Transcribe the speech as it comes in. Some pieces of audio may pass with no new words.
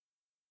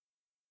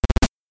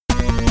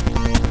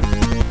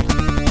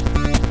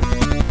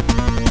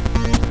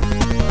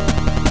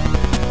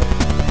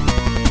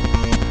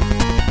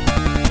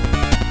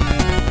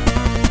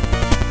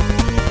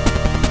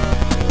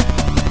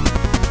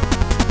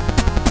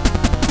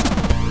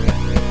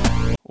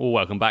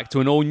Welcome back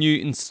to an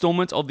all-new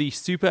installment of the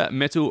Super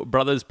Metal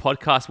Brothers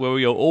podcast where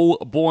we are all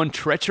born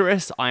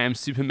treacherous. I am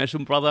Super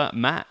Metal Brother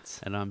Matt.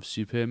 And I'm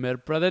Super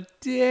Metal Brother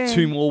Dan.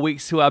 2 more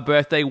weeks to our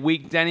birthday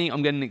week, Danny.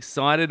 I'm getting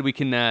excited. We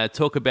can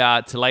talk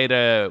about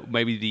later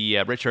maybe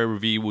the retro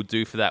review we'll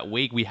do for that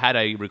week. We had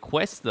a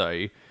request,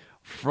 though,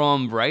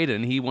 from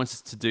Braden. He wants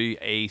us to do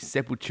a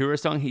Sepultura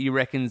song. He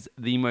reckons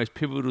the most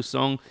pivotal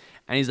song,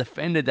 and he's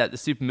offended that the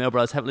Super Metal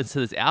Brothers haven't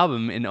listened to this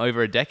album in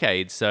over a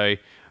decade. So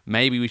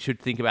maybe we should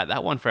think about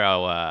that one for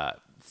our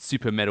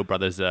Super Metal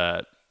Brothers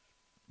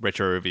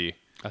retro review.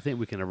 I think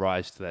we can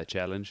rise to that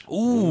challenge.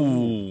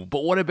 Ooh,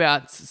 but what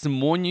about some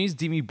more news?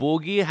 Dimmu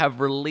Borgir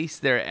have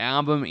released their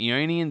album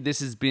Aeonian.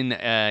 This has been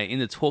in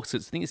the talks. I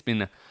think it's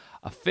been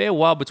a fair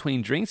while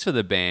between drinks for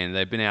the band.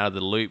 They've been out of the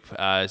loop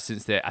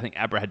since their, I think,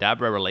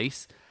 Abrahadabra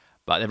release.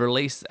 But they've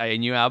released a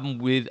new album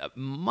with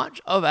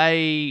much of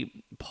a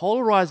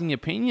polarizing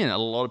opinion. A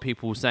lot of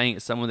people saying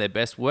it's some of their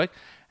best work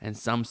and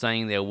some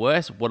saying their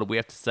worst. What do we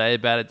have to say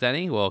about it,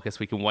 Danny? Well, I guess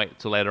we can wait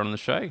till later on in the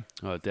show.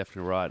 Oh,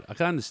 definitely right. I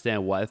can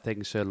understand why it's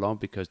taking so long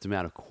because the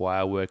amount of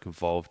choir work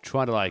involved.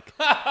 Trying to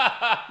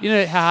you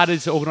know how hard it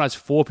is to organise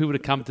 4 people to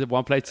come to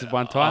one place at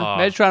one time?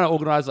 Imagine trying to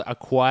organise a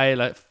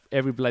choir,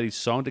 every bloody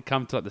song to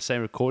come to the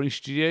same recording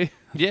studio.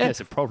 Yeah.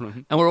 That's a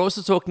problem. And we're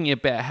also talking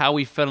about how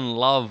we fell in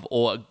love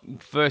or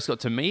first got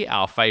to meet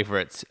our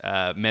favourite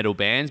metal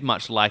bands,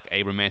 much like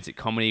a romantic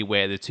comedy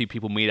where the 2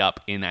 people meet up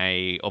in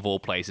of all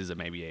places,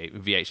 maybe a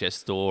VHS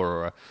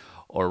store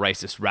or a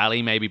racist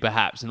rally, maybe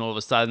perhaps. And all of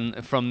a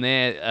sudden, from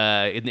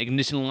there, in the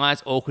ignition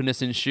lights,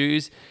 awkwardness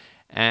ensues.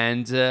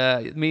 And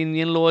me and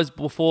the in-laws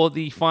before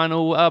the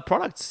final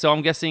product. So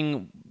I'm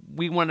guessing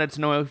we wanted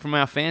to know from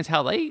our fans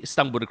how they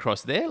stumbled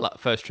across their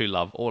first true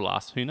love or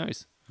last. Who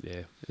knows?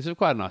 Yeah, it's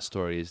quite a nice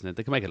story, isn't it?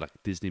 They can make it like a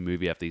Disney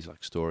movie after these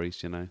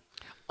stories, you know.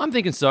 I'm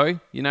thinking so.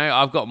 You know,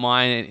 I've got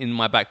mine in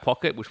my back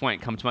pocket, which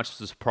won't come too much as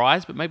a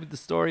surprise, but maybe the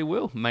story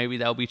will. Maybe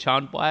they'll be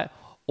charmed by it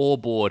or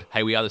bored.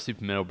 Hey, we are the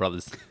Super Metal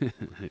Brothers.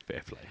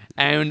 Fair play.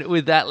 And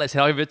with that, let's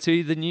head over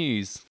to the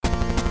news.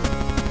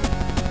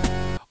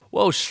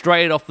 Well,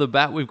 straight off the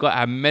bat, we've got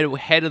our metal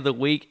head of the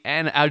week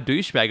and our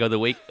douchebag of the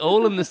week,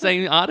 all in the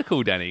same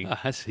article, Danny. Oh,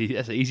 that's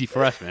easy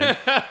for us, man.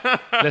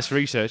 Less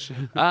research.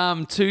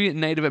 2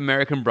 Native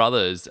American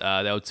brothers,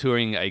 they were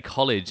touring a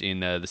college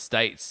in the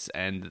States,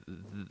 and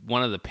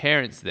one of the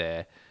parents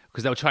there,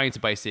 because they were trying to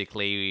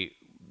basically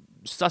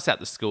suss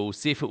out the school,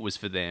 see if it was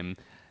for them.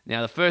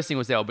 Now, the first thing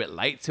was they were a bit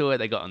late to it.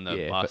 They got on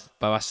the bus.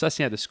 But by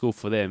sussing out the school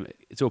for them,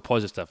 it's all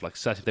positive stuff, like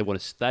suss if they want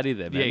to study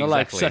there, man. Yeah, Not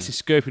like exactly.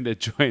 sussing scoping their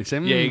joints.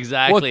 Saying, Yeah,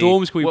 exactly. What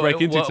dorms can we break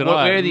into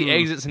tonight? Where are the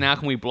exits and how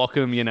can we block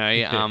them, you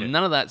know?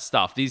 None of that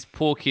stuff. These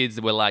poor kids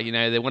were like, you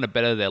know, they want to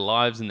better their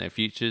lives and their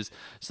futures.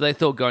 So they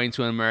thought going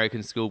to an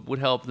American school would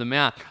help them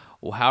out.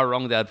 Well, how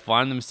wrong they'd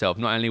find themselves.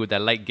 Not only were they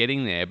late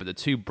getting there, but the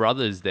 2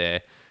 brothers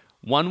there,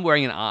 one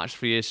wearing an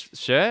Archfierce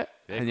shirt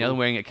and the other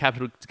wearing a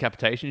Capital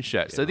Decapitation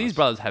shirt. So these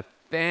brothers have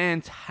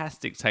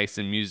fantastic taste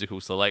in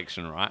musical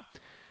selection, right?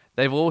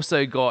 They've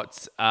also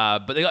got,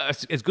 but they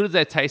got as good as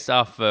their taste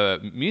are for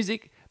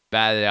music,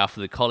 bad they are for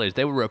the college.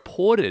 They were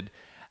reported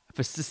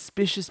for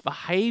suspicious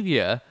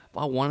behavior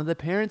by one of the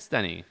parents,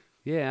 Danny.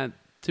 Yeah, and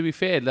to be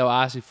fair, they were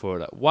asking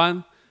for it.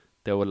 1,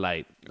 they were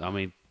late. I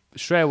mean,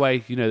 straight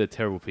away, you know they're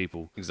terrible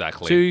people.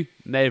 Exactly. 2,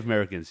 Native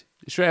Americans.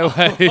 Straight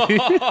away.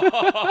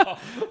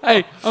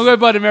 Hey, I'm going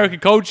by the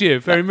American culture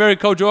here. For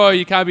American culture,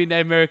 you can't be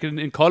Native American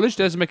in college.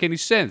 Doesn't make any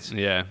sense.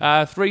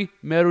 Yeah. 3,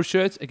 metal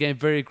shirts. Again,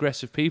 very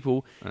aggressive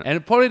people.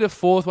 And probably the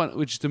 4th one,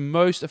 which is the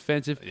most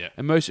offensive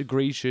and most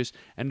egregious.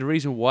 And the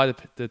reason why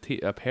the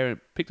parent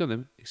picked on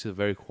them is because they're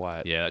very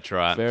quiet. Yeah, that's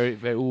right. Very,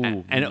 very,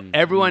 ooh. And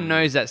everyone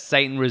knows that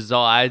Satan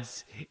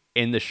resides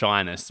in the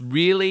shyness.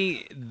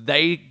 Really,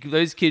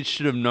 those kids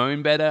should have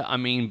known better. I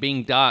mean,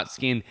 being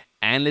dark-skinned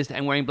and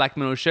wearing black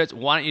metal shirts,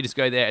 why don't you just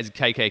go there as a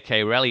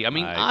KKK rally? I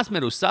mean, ass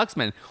metal sucks,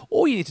 man.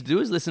 All you need to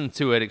do is listen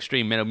to it,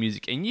 extreme metal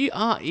music, and you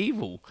are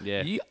evil.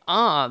 Yeah. You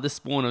are the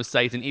spawn of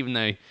Satan, even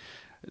though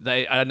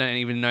I don't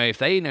even know if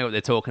they know what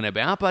they're talking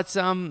about. But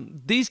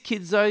these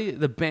kids, though,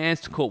 the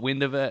bands caught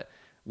wind of it,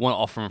 want to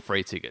offer them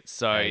free tickets.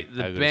 So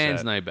the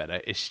bands know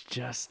better. It's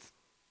just,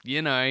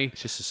 you know,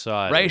 It's just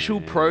society. racial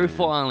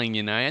profiling,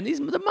 you know. And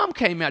the mum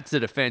came out to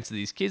the defense of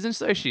these kids, and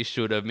so she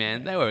should have,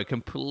 man. They were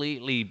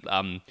completely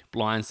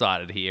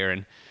blindsided here.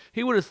 And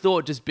who would have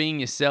thought just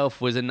being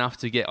yourself was enough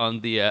to get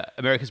on the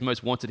America's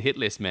Most Wanted hit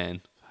list,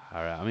 man?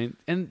 All right. I mean,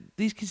 and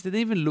these kids, they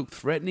didn't even look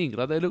threatening.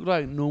 Like, they look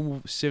like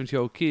normal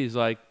 70-year-old kids,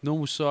 like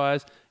normal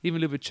size, even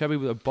a little bit chubby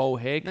with a bowl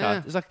haircut.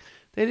 Yeah. It's like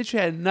they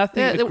literally had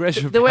nothing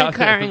aggressive They weren't about them.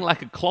 carrying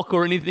like a clock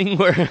or anything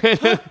where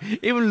it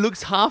even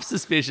looks half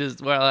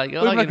suspicious. Where like, Or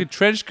even like a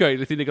trench coat,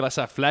 they think they're going to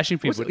start flashing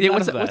people.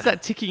 what's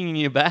that ticking in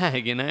your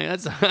bag, you know?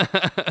 That's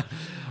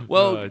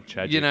well,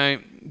 tragic. you know,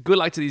 good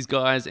luck to these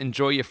guys.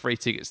 Enjoy your free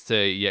tickets to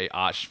your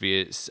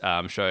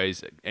Archsphere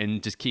shows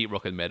and just keep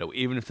rocking metal,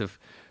 even if the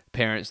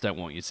parents don't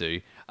want you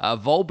to.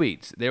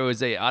 Volbeat, there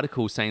was an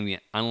article saying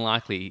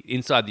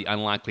inside the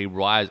unlikely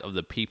rise of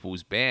the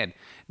People's Band.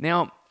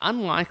 Now,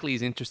 Unlikely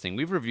is interesting.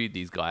 We've reviewed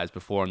these guys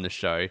before on the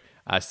show.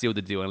 Seal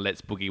the Deal and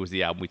Let's Boogie was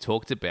the album we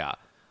talked about.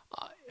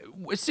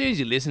 As soon as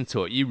you listen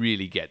to it, you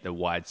really get the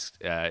wide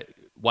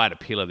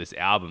appeal of this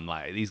album.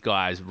 Like, these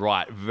guys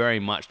write very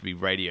much to be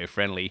radio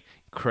friendly,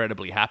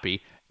 incredibly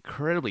happy,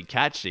 incredibly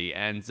catchy,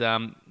 and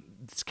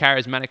it's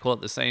charismatic all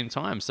at the same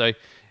time. So,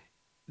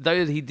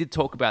 though he did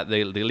talk about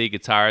the lead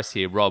guitarist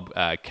here, Rob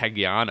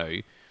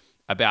Caggiano,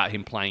 about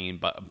him playing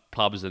in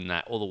pubs and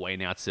that, all the way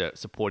now to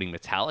supporting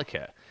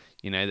Metallica,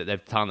 that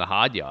they've done the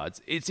hard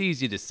yards, it's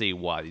easy to see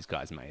why these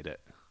guys made it.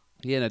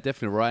 Yeah, no,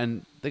 definitely right.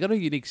 And they got a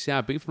unique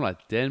sound, being from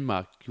like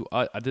Denmark.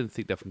 I didn't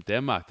think they're from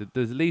Denmark.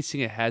 The lead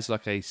singer has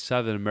like a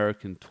Southern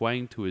American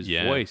twang to his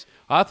voice.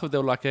 I thought they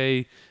were like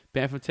a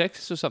band from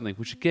Texas or something,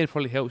 which again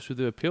probably helps with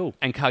the appeal.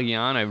 And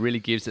Caggiano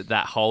really gives it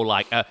that whole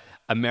like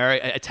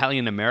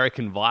Italian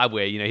American vibe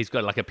where he's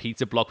got like a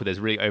pizza block with those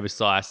really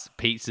oversized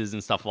pizzas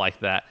and stuff like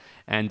that,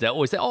 and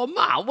always say, "Oh,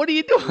 Ma, what are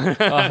you doing?"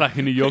 Like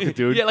a New Yorker,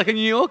 dude. Yeah, like a New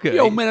Yorker.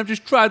 Yo, man, I'm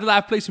just trying to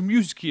live play some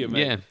music here,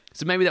 man. Yeah.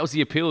 So maybe that was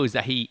the appeal, is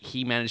that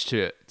he managed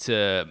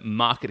to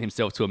market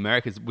himself to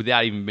Americans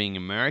without even being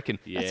American.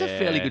 That's a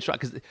fairly good try,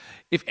 because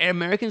if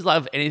Americans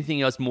love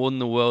anything else more than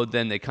the world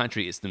than their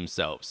country, it's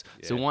themselves.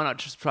 Yeah. So why not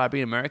just try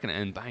being American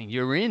and bang,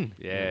 you're in.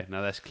 Yeah,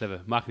 no, that's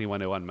clever. Marketing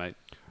 101, mate.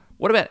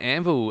 What about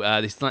Anvil?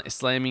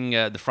 Slamming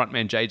the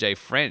frontman JJ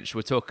French.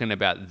 We're talking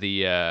about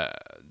the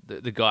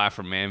guy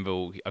from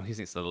Anvil. I'm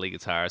guessing it's the lead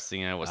guitarist,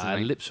 singer. What's his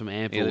name? Lips from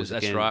Anvil. Yeah,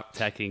 that's right.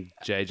 Attacking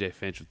JJ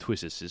French with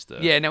Twisted Sister.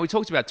 Yeah. Now we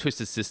talked about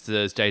Twisted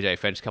Sisters, JJ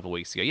French, a couple of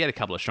weeks ago. He had a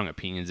couple of strong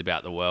opinions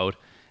about the world,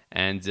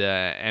 and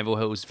Anvil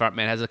Hill's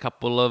frontman has a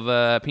couple of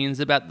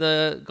opinions about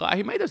the guy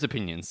who made those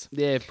opinions.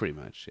 Yeah, pretty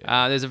much.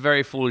 Yeah. There's a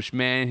very foolish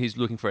man who's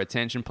looking for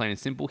attention, plain and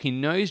simple. He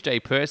knows Jay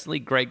personally,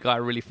 great guy,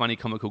 really funny,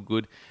 comical,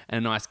 good,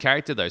 and a nice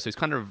character though. So he's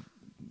kind of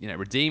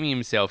redeeming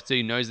himself too.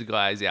 He knows the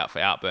guy is out for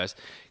outbursts.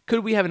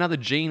 Could we have another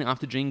Gene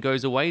after Gene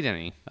goes away,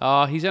 Danny?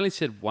 He's only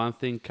said one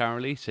thing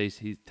currently. So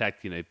he's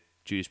attacked,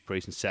 Judas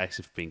Priest and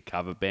Saxon for being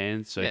cover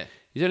bands. So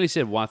he's only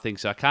said one thing.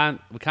 So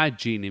we can't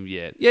Gene him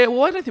yet. Yeah,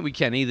 well, I don't think we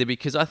can either,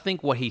 because I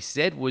think what he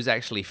said was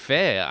actually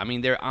fair. I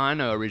mean, there are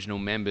no original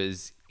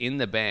members in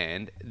the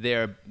band.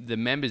 The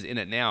members in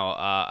it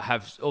now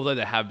although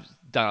they have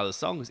done other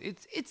songs,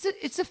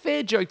 it's a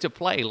fair joke to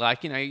play.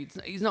 Like,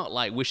 he's not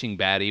like wishing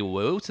bad ill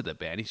will to the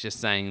band. He's just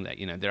saying that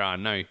there are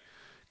no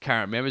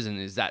current members, and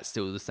is that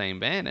still the same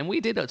band? And we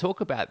did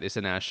talk about this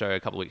in our show a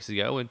couple of weeks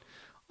ago, and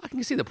I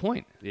can see the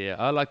point. Yeah,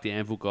 I like the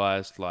Anvil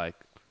guys, like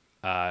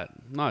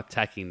not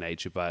attacking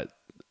nature, but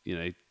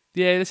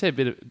let's say a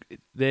bit of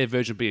their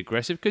version of being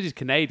aggressive, because he's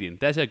Canadian.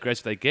 That's how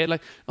aggressive they get.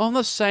 Like, I'm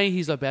not saying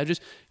he's like bad.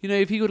 Just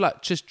if he could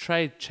like just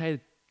try to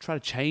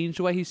change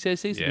the way he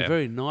says things, it'd be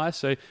very nice.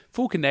 So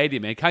full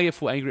Canadian, man, can't get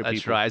full angry at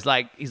people. That's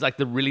right. He's like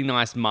the really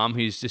nice mum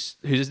who's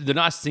just the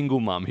nice single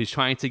mum who's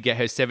trying to get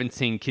her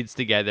 17 kids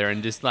together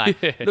and just like,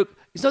 look,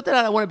 it's not that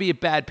I want to be a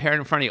bad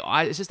parent in front of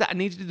you. It's just that I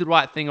need to do the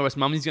right thing, or else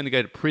mummy's going to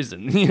go to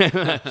prison,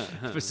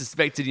 for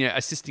suspected,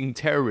 assisting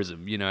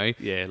terrorism.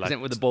 Yeah, like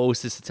with the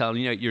balls just to tell him,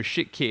 you're a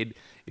shit kid.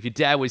 If your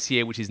dad was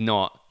here, which he's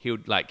not, he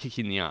would like kick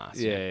you in the ass.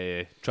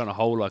 Yeah. Trying to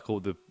hold like all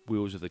the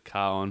wheels of the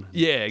car on.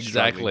 Yeah,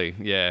 exactly.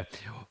 Yeah.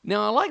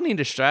 Now, I like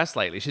Nina Strauss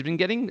lately. She's been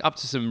getting up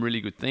to some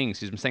really good things.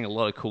 She's been saying a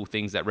lot of cool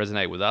things that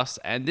resonate with us.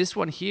 And this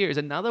one here is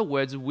another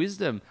words of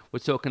wisdom. We're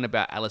talking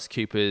about Alice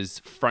Cooper's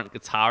front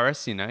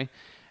guitarist,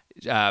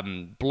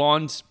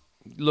 blonde,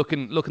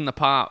 looking the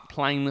part,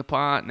 playing the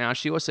part. Now,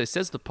 she also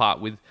says the part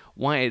with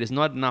why it is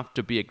not enough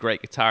to be a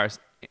great guitarist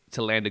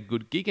to land a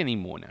good gig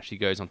anymore. Now, she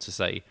goes on to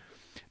say,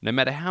 no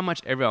matter how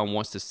much everyone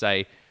wants to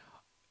say,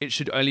 it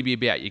should only be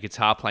about your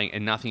guitar playing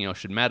and nothing else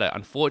should matter.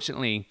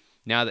 Unfortunately,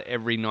 now that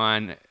every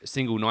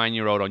single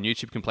 9-year-old on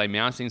YouTube can play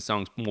mountain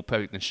songs more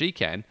perfect than she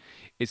can,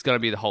 it's going to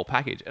be the whole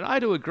package. And I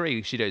do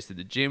agree. She goes to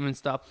the gym and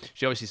stuff.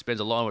 She obviously spends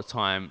a lot of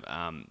time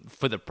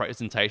for the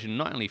presentation,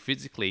 not only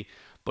physically,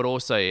 but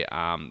also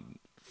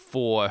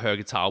for her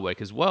guitar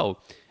work as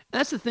well. And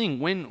that's the thing.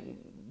 When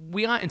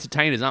we are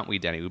entertainers, aren't we,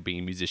 Danny, with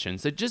being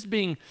musicians? So just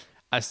being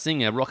a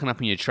singer, rocking up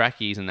in your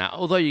trackies and that,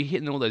 although you're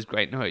hitting all those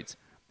great notes,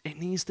 it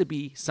needs to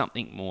be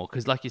something more,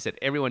 because like you said,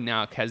 everyone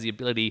now has the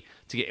ability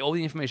to get all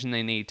the information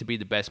they need to be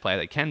the best player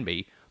they can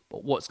be,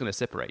 but what's going to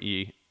separate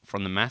you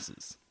from the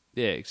masses?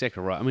 Yeah,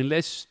 exactly right. I mean,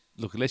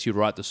 unless you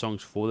write the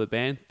songs for the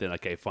band, then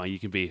okay, fine, you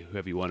can be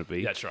whoever you want to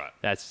be. That's right.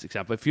 That's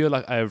example. If you're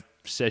like a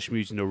session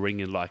musician or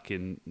ringing like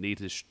in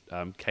Nita's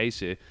case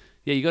here,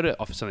 yeah, you got to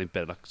offer something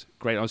better, like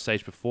great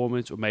on-stage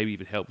performance, or maybe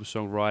even help with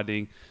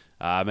songwriting.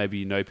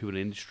 Maybe people in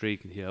the industry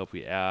can help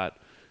you out.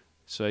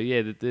 So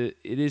yeah, it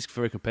is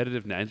very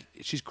competitive now. And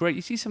she's great.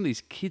 You see some of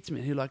these kids,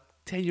 man, who are like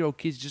 10-year-old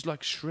kids just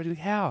like shredding.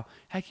 How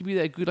can you be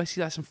that good? I see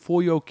like some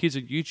 4-year-old kids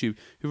on YouTube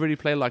who already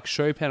play like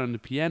Chopin on the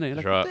piano. You're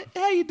like, right.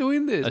 How are you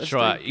doing this? That's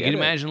right. You can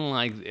imagine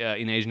like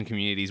in Asian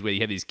communities where you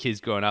have these kids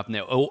growing up, and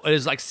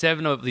there's like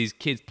 7 of these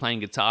kids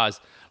playing guitars,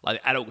 like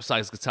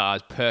adult-sized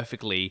guitars,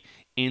 perfectly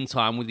in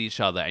time with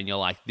each other, and you're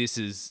like, this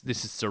is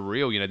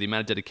surreal. The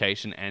amount of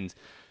dedication and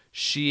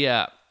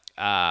sheer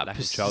Lack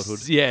of childhood.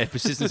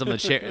 persistence on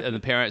the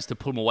parents to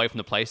pull them away from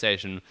the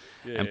PlayStation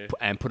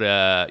and put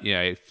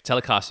a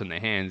telecast in their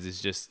hands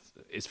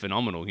is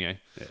phenomenal. You know,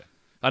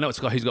 I know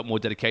who's got more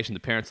dedication, the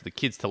parents or the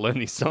kids, to learn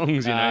these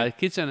songs. You know,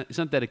 kids it's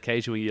not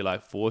dedication when you're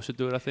like forced to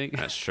do it. I think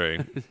that's true.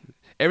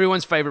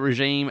 Everyone's favorite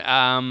regime.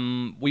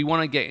 We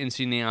want to get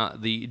into now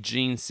the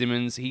Gene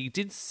Simmons. He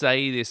did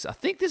say this. I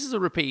think this is a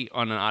repeat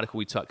on an article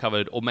we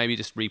covered, or maybe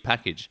just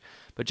repackaged.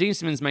 But Gene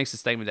Simmons makes a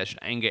statement that should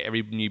anger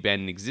every new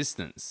band in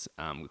existence,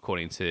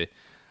 according to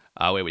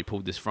where we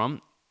pulled this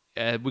from.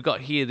 We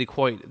got here the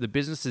quote: "The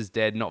business is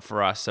dead, not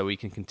for us, so we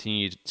can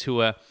continue to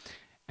tour.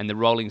 And the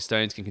Rolling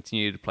Stones can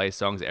continue to play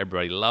songs that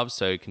everybody loves,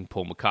 so can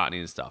Paul McCartney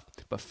and stuff.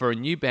 But for a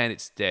new band,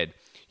 it's dead.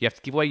 You have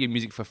to give away your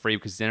music for free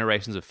because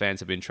generations of fans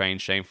have been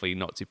trained shamefully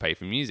not to pay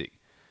for music.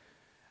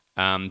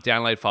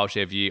 Download, file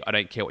share, view. I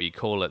don't care what you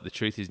call it. The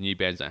truth is new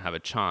bands don't have a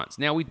chance."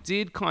 Now, we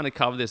did kind of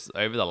cover this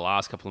over the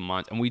last couple of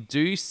months, and we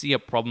do see a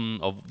problem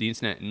of the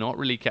internet not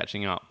really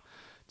catching up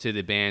to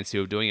the bands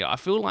who are doing it. I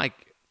feel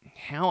like,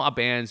 how are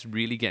bands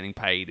really getting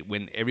paid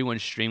when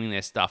everyone's streaming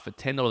their stuff for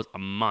 $10 a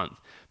month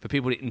for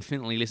people to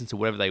infinitely listen to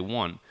whatever they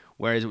want?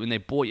 Whereas when they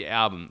bought your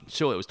album,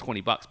 sure, it was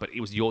 $20, but it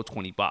was your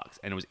 $20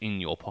 and it was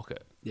in your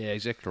pocket. Yeah,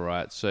 exactly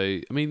right. So,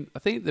 I mean, I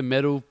think the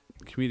metal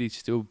community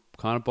still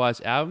kind of buys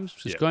albums.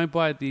 Just going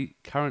by the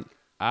current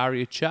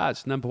ARIA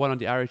charts, number one on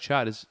the ARIA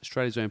chart is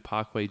Australia's own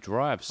Parkway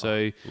Drive.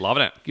 So,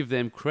 loving it. Give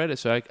them credit.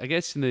 So, I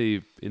guess in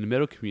the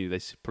metal community,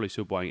 they're probably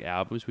still buying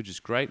albums, which is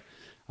great.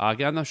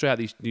 Again, I'm not sure how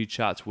these new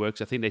charts works.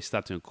 I think they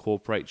start to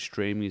incorporate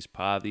streaming as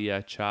part of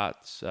the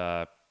charts,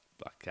 like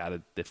how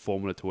their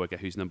formula to work out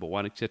who's number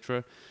one,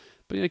 etc.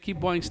 But keep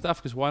buying stuff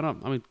because why not?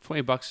 I mean,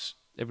 $20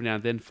 every now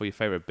and then for your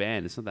favorite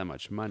band, it's not that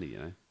much money,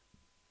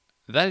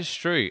 That is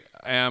true.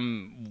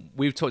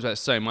 We've talked about it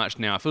so much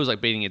now. It feels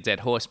like beating a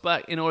dead horse.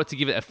 But in order to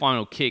give it a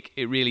final kick,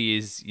 it really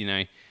is,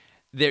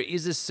 there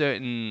is a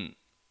certain,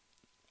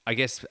 I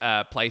guess,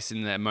 place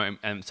in the moment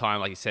and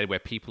time, like you said, where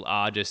people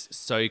are just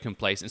so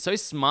complacent, so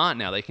smart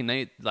now. Like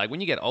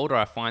when you get older,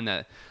 I find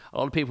that a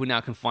lot of people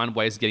now can find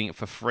ways of getting it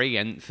for free,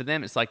 and for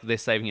them, it's like they're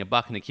saving a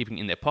buck and they're keeping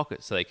it in their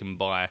pocket so they can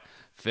buy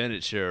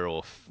furniture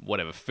or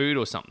whatever, food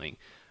or something.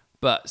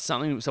 But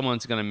someone's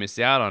going to miss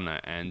out on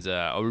it, and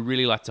I would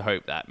really like to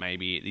hope that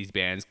maybe these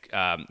bands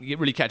it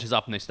really catches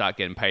up and they start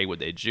getting paid what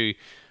they're due.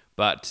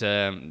 But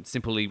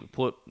simply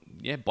put,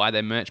 buy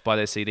their merch, buy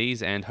their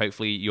CDs, and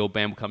hopefully your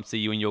band will come see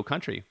you in your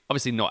country.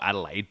 Obviously not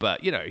Adelaide,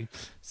 but,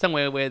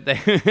 somewhere where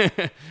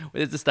where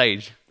there's a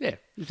stage. Yeah,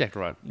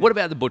 exactly right. What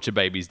about the Butcher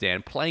Babies,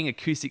 Dan? Playing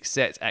acoustic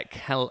sets at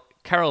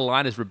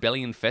Carolina's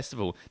Rebellion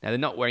Festival. Now, they're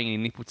not wearing any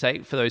nipple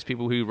tape for those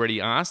people who already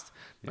asked,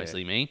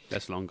 mostly me.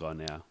 That's long gone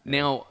now.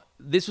 Now,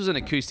 this was an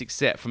acoustic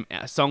set from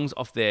songs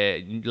off their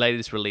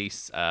latest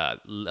release. I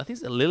think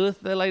it's Lilith,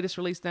 their latest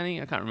release,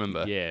 Danny? I can't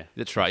remember. Yeah.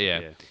 That's right,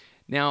 yeah.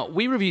 Now,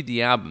 we reviewed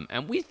the album,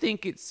 and we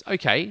think it's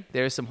okay.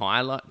 There are some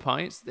high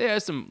points. There are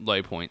some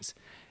low points.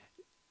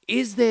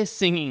 Is there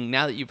singing,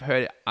 now that you've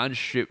heard it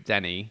unstripped,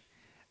 Danny,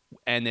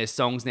 and there's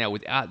songs now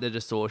without the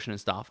distortion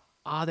and stuff,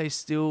 are they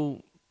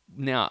still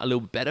now a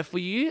little better for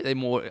you? Are they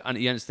more,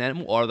 you understand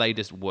them, or are they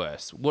just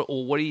worse? What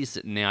are you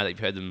sitting now that you've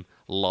heard them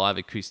live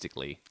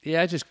acoustically?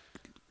 Yeah, I just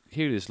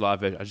hearing this live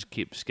version, I just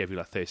keep skipping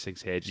like 30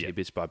 seconds ahead, just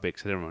bits by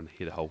bits. I don't want to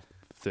hear the whole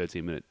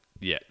 13-minute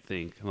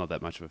thing. I'm not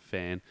that much of a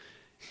fan.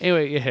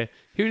 Anyway,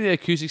 hearing the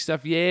acoustic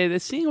stuff, the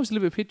singing was a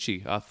little bit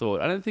pitchy, I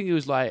thought. I don't think it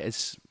was like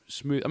as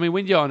smooth. I mean,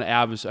 when you're on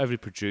albums, overly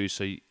produced,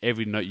 so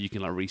every note you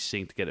can like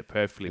re-sing to get it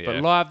perfectly. But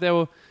live, they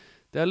were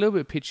a little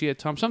bit pitchy at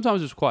times.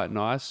 Sometimes it was quite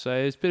nice, so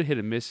it's a bit of hit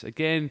and miss.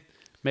 Again,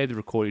 maybe the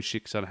recording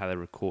shit, because I don't know how they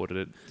recorded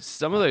it.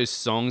 Some of those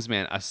songs,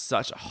 man, are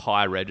such a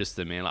high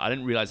register, man. Like, I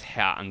didn't realize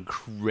how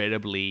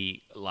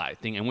incredibly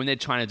thing. And when they're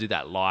trying to do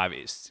that live,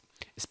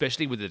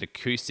 especially with an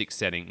acoustic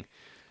setting.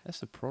 That's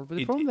the problem.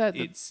 The problem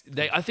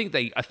I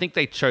think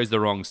they chose the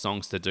wrong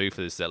songs to do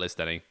for this set list,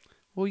 Danny.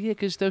 Well, yeah,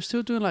 because they were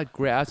still doing like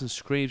growls and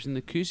screams in the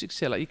acoustic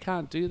set. Like, you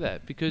can't do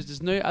that because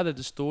there's no other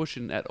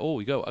distortion at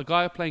all. You go a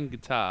guy playing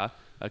guitar,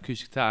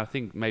 acoustic guitar. I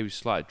think maybe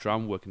slight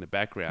drum work in the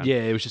background. Yeah,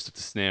 it was just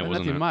the snare,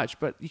 wasn't it? Nothing much,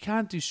 but you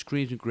can't do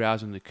screams and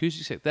growls on the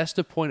acoustic set. That's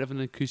the point of an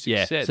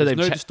acoustic set. So there's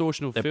no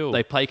distortion or fill.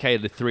 They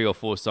placated 3 or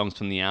 4 songs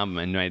from the album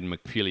and made them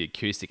purely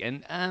acoustic.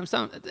 And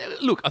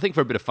look, I think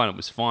for a bit of fun it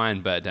was fine,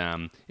 but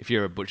if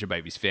you're a Butcher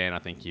Babies fan, I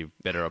think you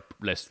better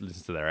listen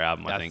to their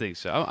album. I think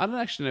so. I don't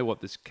actually know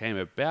what this came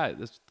about.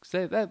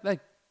 They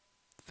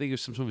think of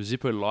some sort of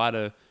Zippo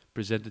lighter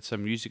presented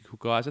some musical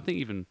guys. I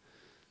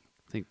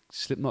think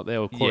Slipknot there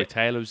or Corey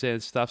Taylor was there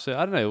and stuff. So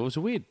I don't know. It was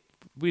a weird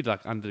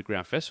like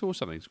underground festival or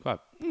something. It's quite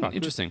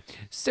interesting.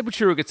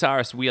 Sepultura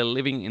guitarist, we are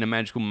living in a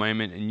magical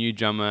moment. A new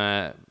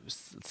drummer /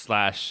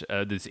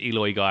 this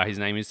Eloy guy, his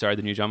name is, the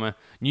new drummer.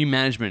 New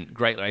management,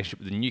 great relationship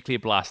with the Nuclear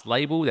Blast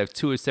label. They've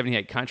toured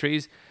 78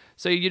 countries.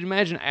 So you'd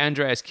imagine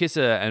Andreas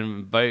Kisser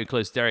and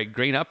vocalist Derek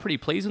Green are pretty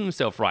pleased with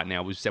themselves right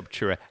now with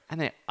Sepultura,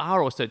 and they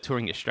are also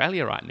touring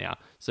Australia right now.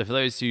 So for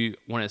those who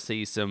want to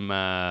see some,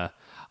 I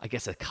I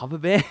guess, a cover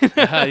band.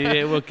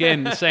 Yeah, well,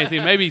 again, the same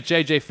thing. Maybe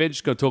JJ Finch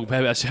is going to talk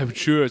about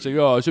Sepultura. It's like,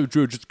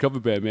 Sepultura just a cover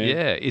band, man.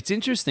 Yeah, it's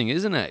interesting,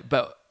 isn't it?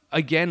 But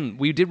again,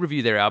 we did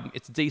review their album.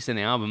 It's a decent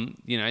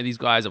album. You know, these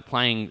guys are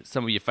playing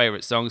some of your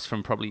favorite songs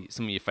from probably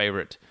some of your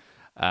favorite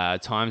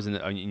times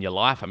in your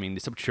life. I mean,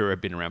 the Sepultura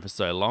have been around for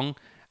so long,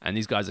 and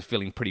these guys are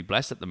feeling pretty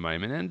blessed at the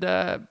moment.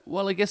 And,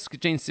 well, I guess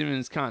Gene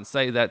Simmons can't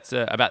say that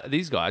about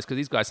these guys, because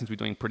these guys seem to be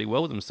doing pretty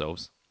well with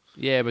themselves.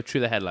 Yeah, but true,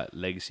 they had like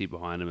legacy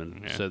behind them,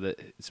 and so that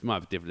it's might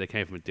be different. They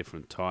came from a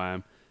different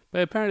time,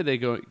 but apparently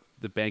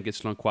the band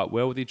gets along quite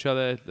well with each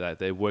other. Like,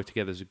 they work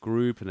together as a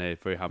group, and they're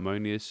very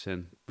harmonious,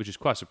 and which is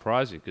quite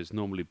surprising because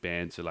normally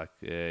bands are like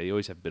you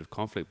always have a bit of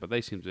conflict, but they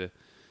seem to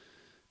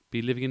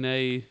be living in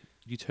a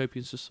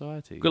utopian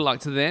society. Good luck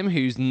to them.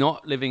 Who's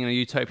not living in a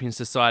utopian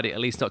society,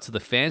 at least not to the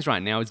fans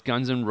right now, is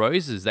Guns N'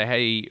 Roses. They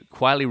had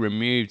quietly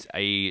removed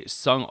a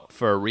song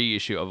for a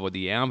reissue of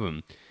the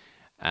album.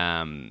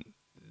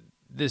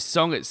 The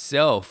song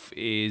itself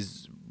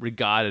is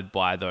regarded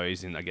by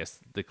those in, I guess,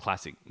 the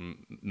classic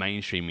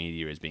mainstream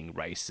media as being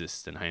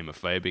racist and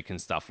homophobic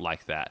and stuff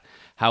like that.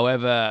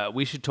 However,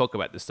 we should talk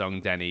about the song,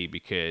 Danny,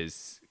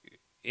 because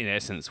in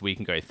essence, we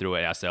can go through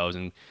it ourselves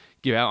and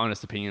give our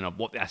honest opinion of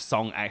what that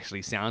song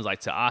actually sounds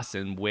like to us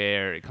and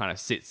where it kind of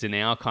sits in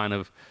our kind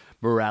of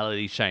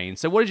morality chain.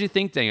 So what did you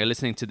think, Daniel,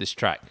 listening to this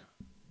track?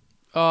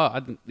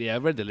 I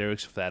read the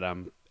lyrics of that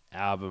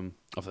album,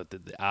 of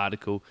the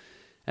article.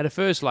 And the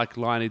first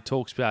line, he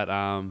talks about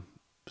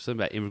something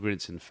about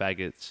immigrants and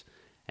faggots,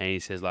 and he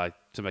says like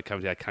something about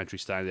coming to our country,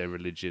 starting their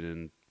religion,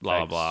 and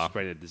blah blah,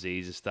 spreading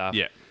disease and stuff.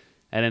 Yeah.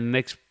 And then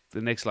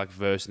the next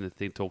verse in the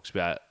thing talks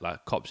about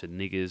like cops and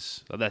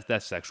niggers. Like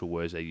that's the actual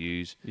words they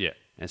use. Yeah.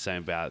 And saying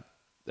about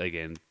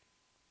again,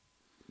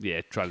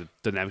 trying to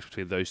dynamics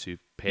between those two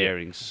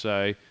pairings.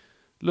 Yeah. So,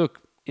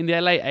 look, in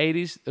the late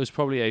 '80s, it was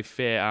probably a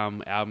fair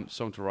album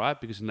song to write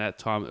because in that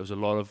time there was a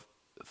lot of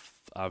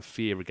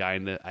fear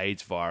regarding the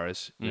AIDS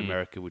virus in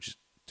America, which is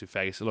to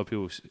faggots. A lot of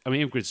people,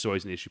 immigrants is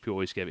always an issue. People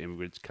always get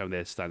immigrants come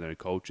there to start their own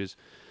cultures.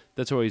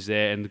 That's always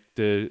there. And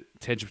the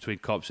tension between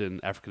cops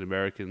and African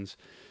Americans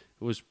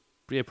was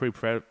pretty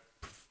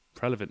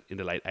prevalent in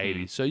the late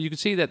 80s. So you could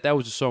see that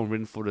was a song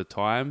written for the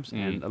times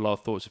and a lot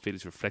of thoughts and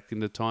feelings reflecting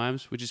the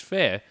times, which is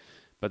fair.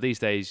 But these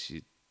days,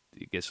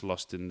 it gets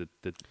lost in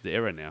the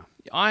era now.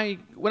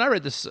 When I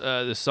read this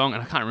song,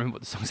 and I can't remember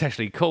what the song's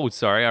actually called,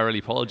 sorry, I really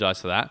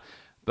apologize for that.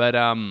 But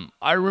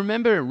I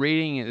remember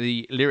reading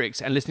the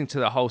lyrics and listening to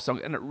the whole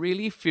song, and it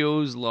really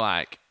feels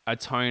like a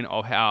tone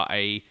of how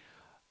a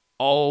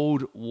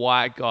old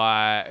white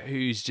guy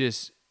who's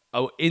just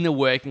in the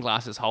working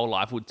class his whole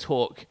life would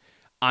talk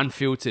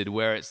unfiltered,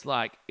 where it's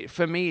like,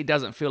 for me, it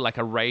doesn't feel like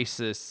a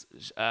racist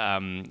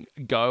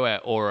go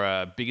at or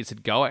a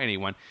bigoted go at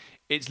anyone.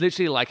 It's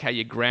literally like how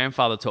your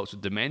grandfather talks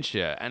with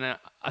dementia. And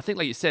I think,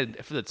 like you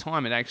said, for the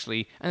time, it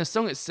actually... And the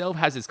song itself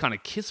has this kind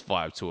of Kiss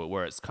vibe to it,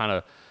 where it's kind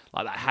of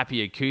like that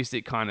happy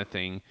acoustic kind of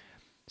thing.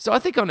 So I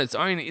think on its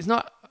own, it's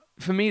not...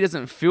 For me, it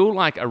doesn't feel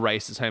like a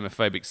racist,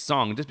 homophobic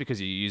song. Just because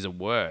you use a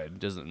word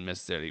doesn't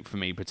necessarily, for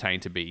me,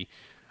 pertain to be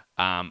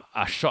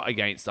a shot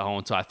against the whole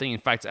entire thing. In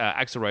fact,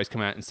 Axl Rose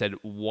came out and said,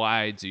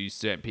 why do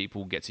certain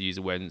people get to use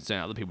a word and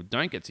certain other people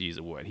don't get to use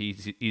a word?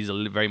 He's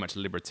very much a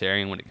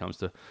libertarian when it comes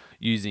to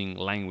using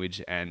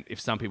language, and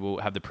if some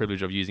people have the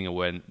privilege of using a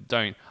word and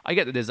don't, I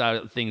get that there's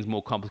other things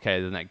more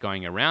complicated than that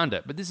going around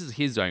it, but this is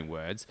his own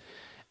words.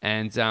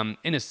 And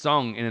in a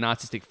song, in an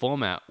artistic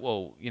format,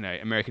 well,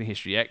 American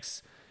History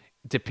X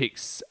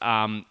depicts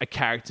a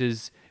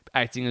character's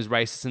acting as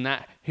racist, and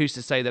that who's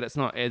to say that it's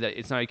not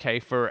okay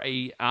for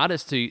a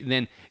artist to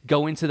then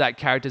go into that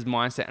character's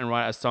mindset and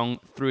write a song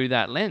through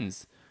that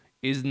lens?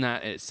 Isn't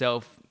that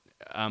itself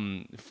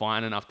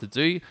fine enough to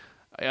do?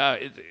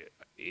 I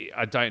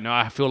don't know.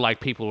 I feel like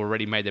people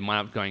already made their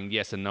mind up going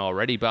yes and no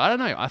already, but I don't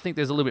know. I think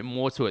there's a little bit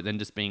more to it than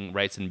just being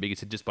racist and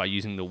bigoted just by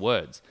using the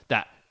words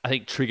that I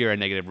think trigger a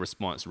negative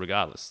response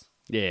regardless.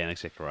 Yeah,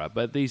 exactly right.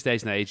 But these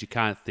days and age, you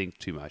can't think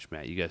too much,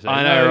 Matt. You go,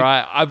 I know,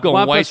 right? I've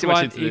gone way too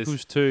much into this. 1 + 1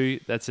 equals 2.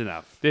 That's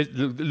enough.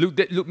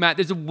 Look, Matt.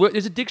 There's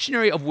a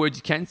dictionary of words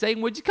you can say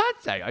and words you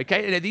can't say.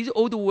 Okay, and these are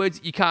all the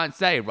words you can't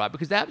say, right?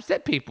 Because they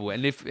upset people,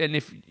 and if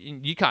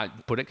you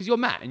can't put it because you're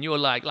Matt and you're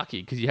like lucky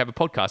because you have a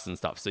podcast and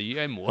stuff, so you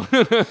earn more.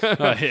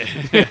 Oh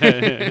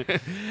yeah.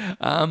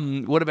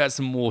 What about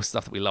some more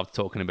stuff that we love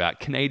talking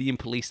about? Canadian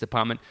Police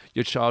Department.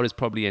 Your child is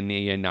probably a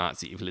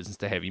neo-Nazi if he listens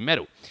to heavy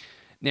metal.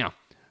 Now,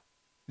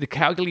 the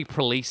Calgary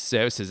Police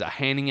Services are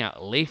handing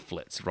out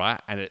leaflets,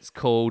 right? And it's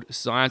called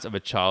Signs of a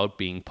Child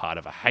Being Part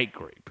of a Hate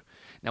Group.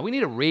 Now, we need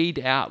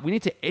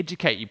to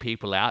educate you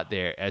people out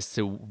there as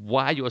to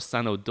why your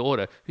son or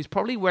daughter, who's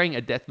probably wearing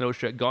a death metal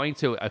shirt going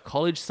to a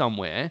college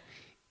somewhere,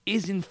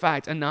 is in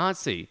fact a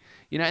Nazi.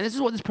 You know, and this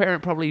is what this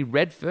parent probably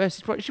read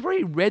first. She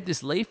probably read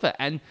this leaflet,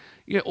 and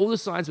you know, all the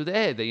signs were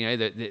there. That, you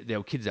know, there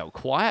were kids that were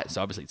quiet,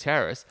 so obviously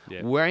terrorists,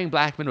 wearing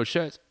black metal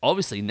shirts,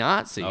 obviously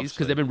Nazis,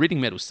 because they've been reading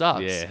metal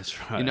subs. Yeah, that's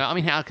right. You know, I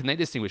mean, how can they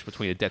distinguish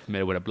between a death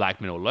metal and a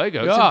black metal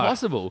logo? It's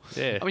impossible.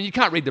 Yeah. I mean, you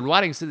can't read the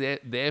writing, so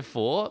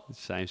therefore,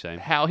 Same.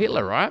 Heil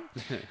Hitler, right?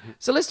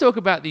 So let's talk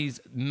about these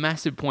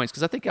massive points,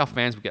 because I think our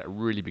fans will get a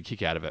really big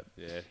kick out of it.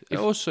 Yeah. It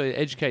also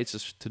educates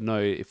us to know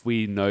if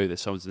we know that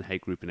someone's in a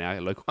hate group in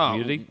our local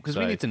community. Because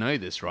we need to know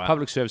this, right?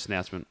 Public service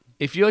announcement.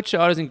 If your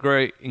child is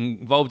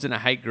involved in a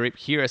hate group,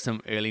 here are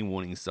some early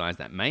warning signs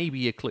that may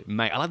be a clip.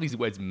 May, I love these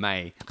words,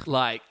 may.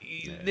 Like,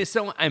 they're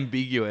so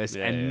ambiguous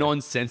and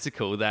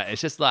nonsensical that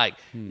it's just like,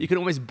 you can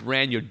almost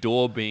brand your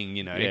door being,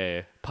 you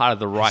know, part of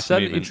the right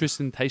Sudden movement. interest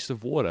in taste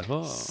of water.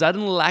 Oh.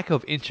 Sudden lack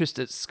of interest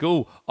at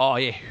school. Oh,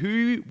 yeah.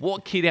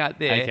 What kid out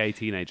there? AKA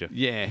teenager.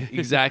 Yeah,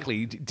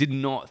 exactly. Did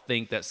not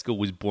think that school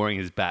was boring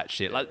as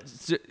batshit. Like,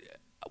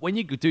 when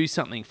you do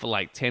something for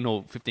like 10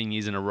 or 15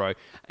 years in a row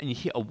and you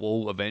hit a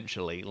wall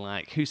eventually,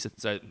 like,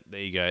 so there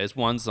you go. There's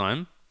one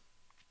sign.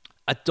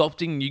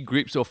 Adopting new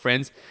groups or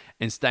friends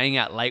and staying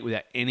out late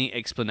without any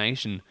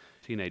explanation.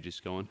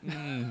 Teenagers going.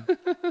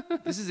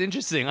 This is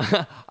interesting.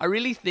 I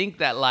really think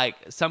that, like,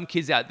 some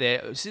kids out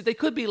there, so they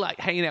could be like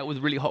hanging out with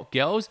really hot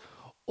girls,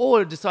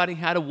 or deciding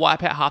how to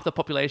wipe out half the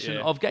population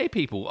of gay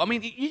people. I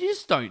mean, you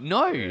just don't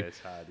know. Yeah, it's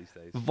hard these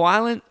days.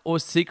 Violent or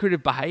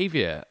secretive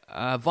behavior.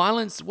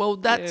 Violence, well,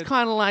 that's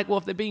kind of like, well,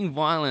 if they're being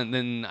violent,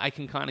 then I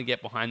can kind of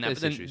get behind that.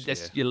 There's but then issues,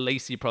 that's your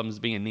least of your problems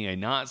being a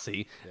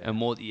neo-Nazi, and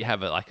more that you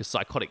have like a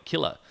psychotic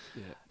killer.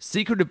 Yeah.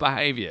 Secretive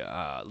behavior.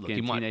 Look,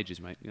 Again, teenagers,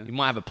 mate. Yeah. You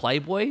might have a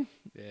Playboy.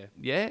 Yeah.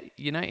 Yeah,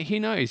 you know, who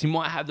knows? He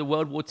might have the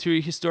World War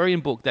II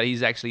historian book that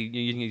he's actually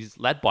using his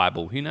lad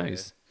Bible. Who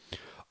knows?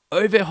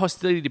 Overt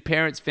hostility to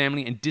parents,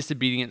 family, and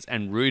disobedience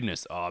and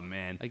rudeness. Oh,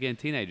 man. Again,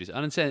 teenagers. I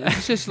understand.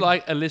 It's just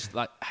like a list,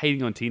 like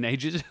hating on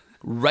teenagers.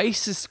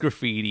 Racist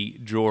graffiti,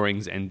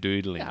 drawings, and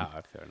doodling. Oh,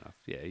 fair enough.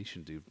 Yeah, you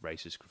shouldn't do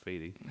racist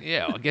graffiti.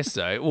 Yeah, I guess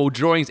so. Well,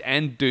 drawings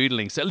and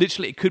doodling. So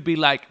literally, it could be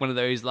like one of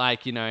those,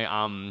 like, you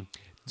know,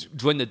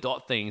 join the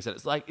dot things, and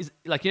it's like,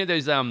 you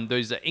know,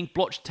 those ink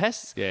blotch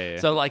tests. Yeah.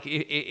 So like,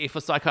 if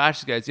a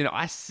psychiatrist goes, you know,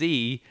 I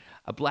see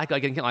a black guy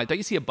getting, like, don't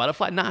you see a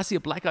butterfly? Nah, I see a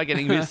black guy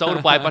getting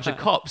assaulted by a bunch of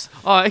cops.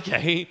 Oh,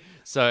 okay.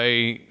 So,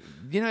 you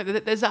know,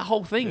 there's that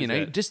whole thing. You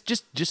know, just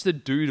the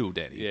doodle,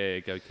 Danny. Yeah,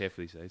 go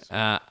carefully, says.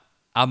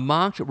 A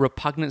marked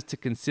repugnance to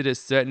consider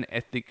certain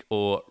ethnic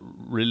or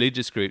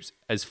religious groups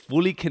as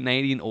fully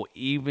Canadian or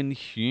even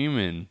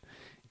human.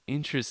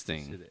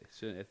 Interesting.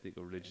 Certain ethnic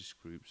or religious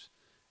groups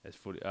as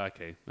fully...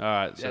 Okay. All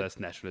right. So that's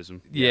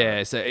nationalism.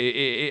 Yeah. So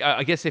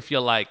I guess if you're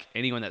like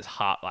anyone that's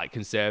like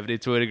conservative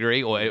to a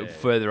degree, or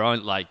further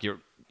on, like you're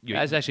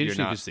that's actually you're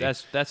interesting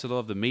because that's a lot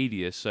of the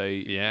media. So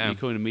you're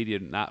calling the media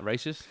not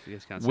racist? I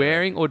guess can't say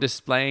wearing or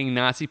displaying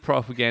Nazi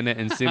propaganda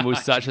and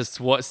symbols such as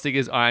SWAT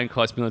stickers, iron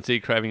cross, military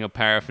clothing, or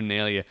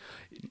paraphernalia.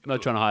 I'm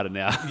not trying to hide it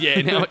now.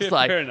 Yeah, now it's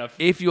like, fair enough.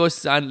 If your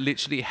son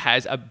literally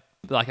has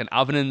like an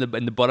oven in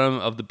the bottom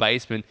of the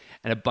basement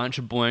and a bunch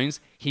of balloons,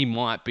 he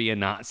might be a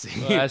Nazi.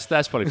 Well,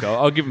 that's probably cool.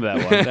 I'll give him that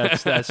one.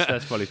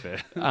 That's probably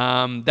fair.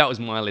 That was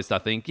my list, I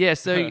think. Yeah,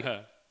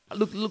 so...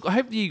 Look, I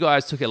hope you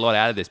guys took a lot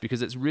out of this,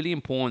 because it's really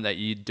important that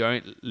you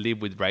don't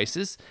live with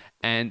racists,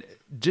 and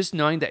just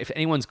knowing that if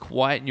anyone's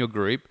quiet in your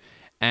group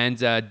and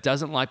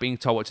doesn't like being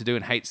told what to do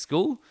and hates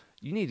school,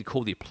 you need to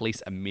call the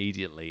police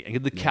immediately, and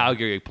get the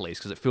Calgary police,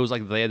 because it feels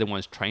like they're the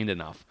ones trained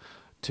enough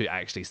to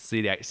actually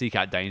seek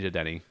out danger,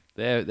 Danny.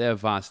 They're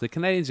advanced. The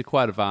Canadians are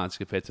quite advanced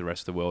compared to the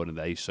rest of the world, and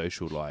they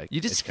social you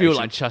just feel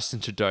like Justin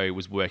Trudeau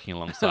was working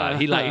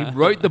alongside. He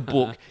wrote the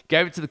book,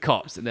 gave it to the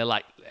cops, and they're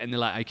like,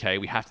 okay,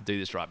 we have to do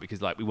this right,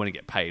 because like we want to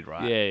get paid,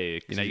 right? Yeah.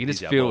 You know, you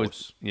just feel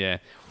yeah.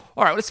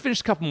 All right, let's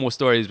finish a couple more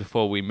stories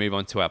before we move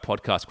on to our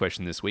podcast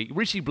question this week.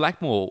 Richie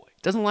Blackmore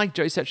doesn't like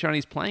Joe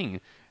Satriani's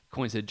playing.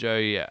 According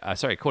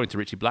to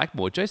Richie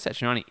Blackmore, Joe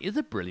Satriani is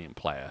a brilliant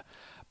player,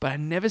 but I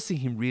never see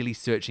him really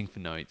searching for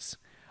notes.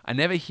 I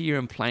never hear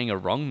him playing a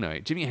wrong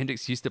note. Jimi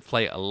Hendrix used to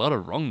play a lot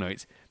of wrong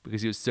notes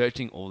because he was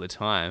searching all the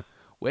time.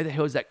 Where the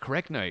hell is that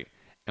correct note?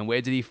 And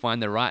where did he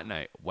find the right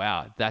note?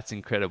 Wow, that's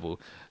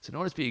incredible. So in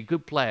order to be a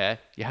good player,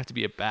 you have to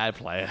be a bad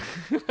player.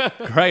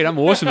 Great, I'm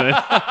awesome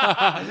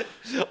at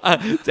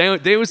it.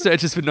 Daniel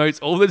searches for notes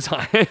all the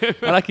time.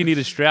 I like you need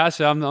a Strauss,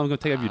 so I'm going to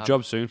take over your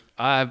job soon.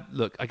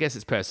 Look, I guess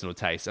it's personal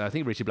taste. I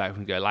think Richie Blackmore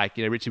can go like,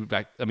 you know,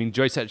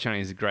 Joe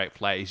Satriani is a great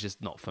player. He's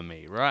just not for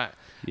me, right?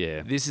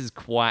 Yeah. This is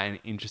quite an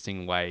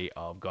interesting way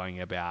of going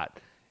about,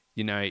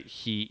 you know,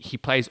 he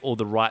plays all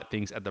the right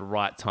things at the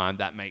right time.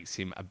 That makes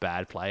him a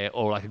bad player,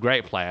 or like a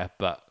great player,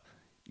 but,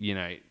 you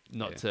know,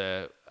 not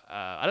to...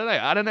 I don't know.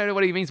 I don't know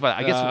what he means by that.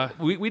 I guess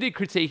we do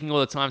critiquing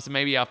all the time, so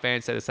maybe our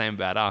fans say the same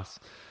about us.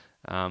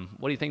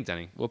 What do you think,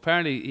 Danny? Well,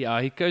 apparently,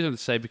 he goes on to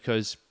say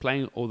because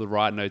playing all the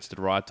right notes at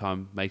the right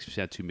time makes it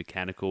sound too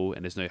mechanical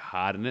and there's no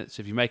heart in it.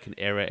 So if you make an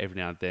error every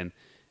now and then,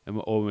 it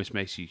almost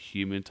makes you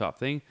human type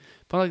thing.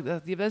 But like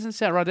that doesn't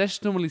sound right. That's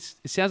just normally,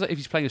 it sounds like if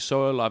he's playing a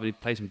solo live and he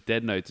plays some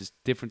dead notes, it's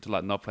different to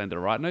like not playing the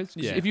right notes.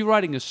 Yeah. If you're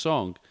writing a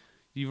song,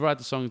 You write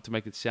the song to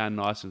make it sound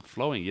nice and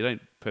flowing. You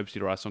don't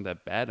purposely write a song that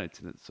have bad notes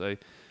in it. So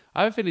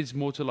I think it's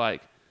more to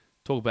like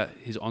talk about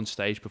his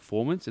on-stage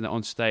performance, and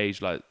on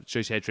stage, like,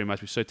 Josie Adrian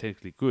must be so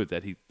technically good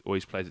that he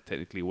always plays it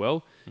technically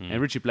well.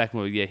 And Richie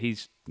Blackmore, yeah,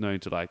 he's known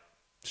to like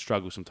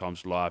struggle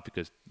sometimes live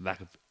because lack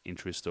of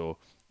interest or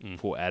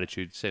poor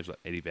attitude. Seems like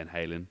Eddie Van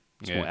Halen.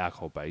 It's more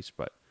alcohol-based,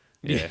 but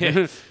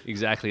yeah.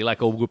 Exactly.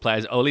 Like all good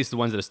players, or at least the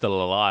ones that are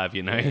still alive,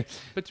 you know. Yeah.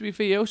 But to be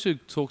fair, he also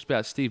talks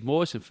about Steve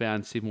Morris and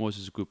found Steve Morris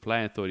is a good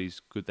player and thought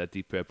he's good that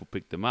Deep Purple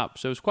picked him up.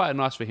 So it was quite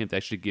nice for him to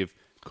actually give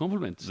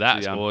compliments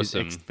That's to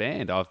awesome. his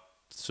ex-band. I was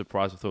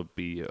surprised. I thought it'd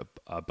be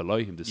below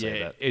him to say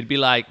that. It'd be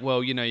like,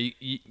 well, you know,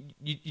 you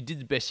did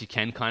the best you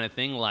can kind of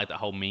thing, like the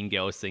whole Mean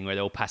Girls thing where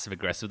they're all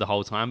passive-aggressive the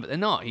whole time, but they're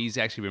not. He's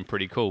actually been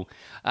pretty cool.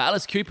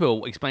 Alice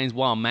Cooper explains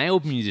why male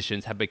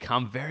musicians have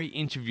become very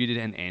introverted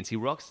and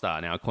anti-rock star.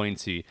 Now, according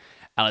to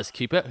Alice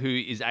Cooper, who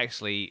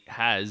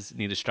has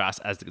Nita Strauss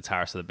as the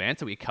guitarist of the band,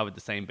 so we covered the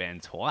same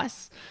band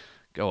twice.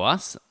 Go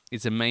us.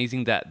 It's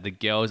amazing that the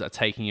girls are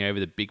taking over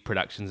the big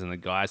productions and the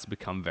guys have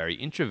become very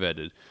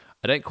introverted.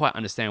 I don't quite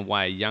understand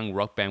why a young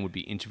rock band would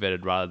be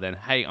introverted rather than,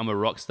 hey, I'm a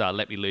rock star,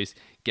 let me loose,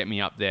 get me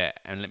up there,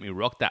 and let me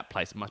rock that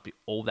place. It must be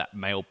all that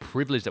male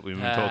privilege that we've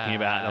been talking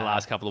about in the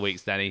last couple of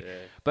weeks, Danny. Yeah.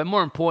 But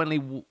more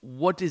importantly,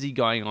 what is he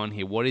going on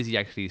here? What is he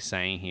actually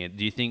saying here?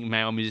 Do you think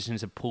male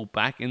musicians have pulled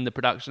back in the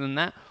production and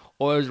that?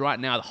 Or is right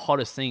now the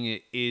hottest thing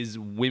is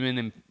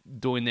women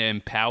doing their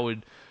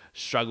empowered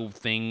struggle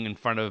thing in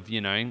front of,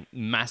 you know,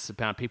 massive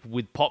amount of people,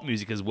 with pop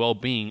music as well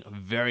being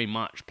very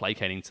much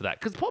placating to that?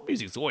 Because pop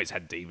music's always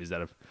had divas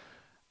that have...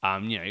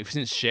 you know,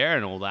 since Cher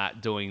and all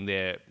that doing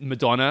their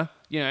Madonna,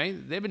 you know,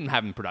 they've been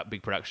having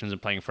big productions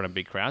and playing in front of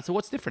big crowds. So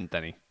what's different,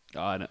 Danny?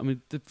 I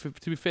mean, to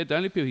be fair, the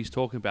only people he's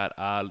talking about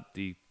are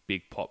the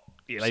big pop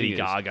Lady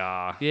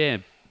Gaga. Yeah,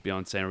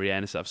 Beyonce and Rihanna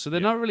and stuff. So they're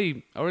not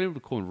really, I really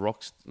would call them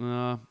rocks.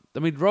 I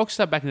mean,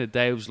 rockstar back in the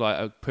day was like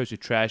a person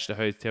who trashed the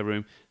hotel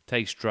room,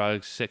 takes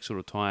drugs, sex all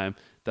the time,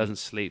 doesn't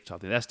sleep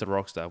type thing. That's the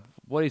rockstar.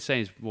 What he's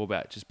saying is more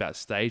about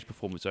stage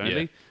performance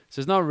only. Yeah. So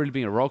it's not really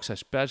being a rockstar,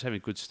 it's about just having a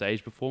good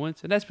stage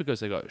performance. And that's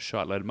because they got a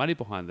shite load of money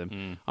behind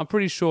them. I'm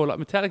pretty sure, like,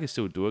 Metallica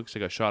still do it because they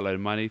got a shite load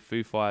of money,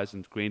 Foo Fighters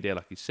and Green Day,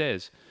 like he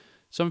says.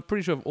 So I'm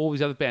pretty sure if all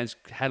these other bands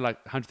had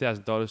like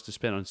 $100,000 to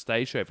spend on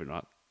stage show every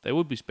night, they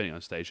would be spending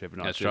on stage show every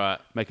night. That's to right.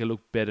 make it look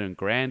better and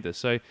grander.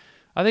 So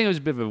I think it was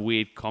a bit of a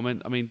weird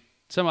comment. I mean,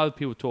 some other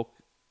people talk,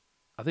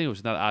 I think it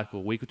was another article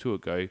a week or two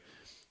ago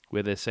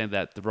where they're saying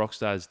that the rock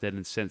stars dead in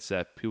the sense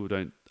that people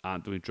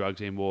aren't doing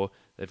drugs anymore.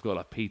 They've got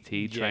like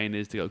PT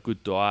trainers, they've got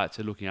good diets,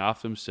 they're looking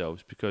after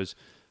themselves, because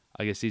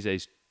I guess these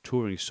days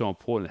touring is so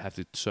important. They have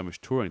to do so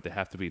much touring, they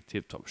have to be in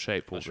tip-top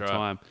shape all the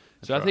time.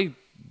 So I think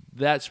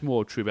that's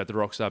more true about the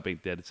rock star being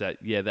dead. It's that,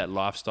 that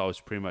lifestyle is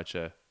pretty much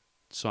a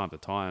sign of the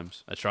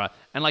times. That's right.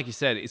 And like you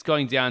said, it's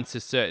going down to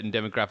certain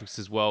demographics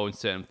as well, and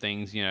certain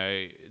things, you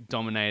know,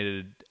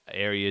 dominated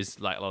areas,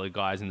 like a lot of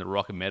guys in the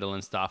rock and metal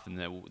and stuff, and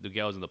the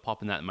girls in the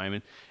pop in that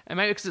moment. And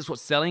maybe because it's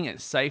what's selling,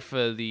 it's safe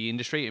for the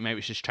industry, and maybe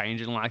it's just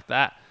changing like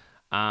that.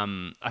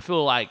 I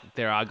feel like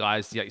there are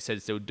guys, like you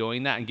said, still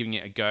doing that and giving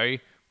it a go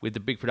with the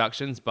big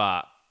productions,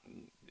 but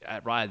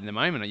right in the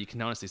moment, you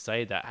can honestly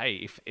say that,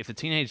 hey, if the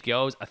teenage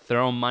girls are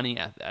throwing money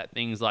at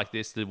things like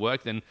this to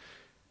work, then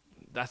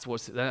that's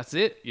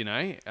it, you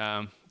know.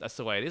 That's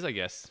the way it is, I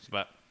guess.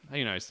 But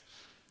who knows?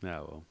 Oh,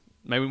 well.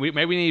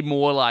 Maybe we need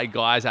more like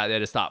guys out there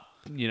to start,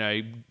 you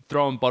know,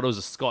 throwing bottles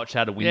of scotch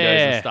out of windows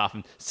and stuff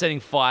and setting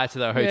fire to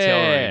the hotel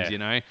rooms, you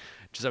know,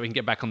 just so we can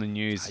get back on the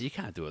news. You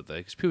can't do it though,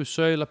 because people are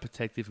so like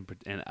protective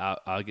and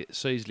are get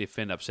so easily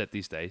offended, upset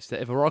these days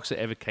that if a rockstar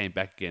ever came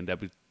back again, they'd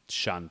be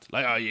shunned.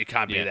 Like, oh, you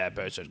can't be that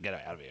person. Get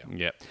out of here.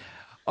 Yeah.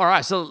 All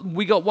right, so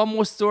we got one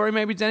more story,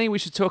 maybe, Danny. We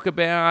should talk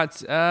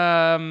about.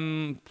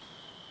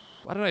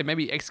 I don't know,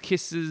 maybe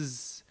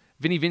ex-Kiss's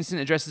Vinnie Vincent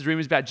addresses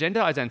rumors about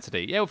gender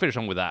identity. Yeah, we'll finish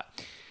on with that.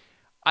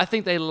 I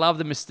think they love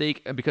the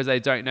mystique because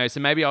they don't know. So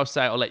maybe I'll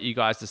let you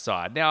guys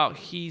decide. Now,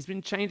 he's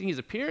been changing his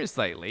appearance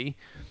lately.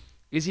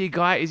 Is he a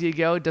guy? Is he a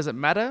girl? Does it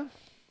matter?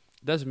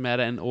 It doesn't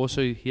matter. And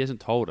also, he hasn't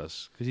told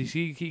us. Because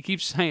he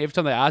keeps saying, every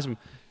time they ask him,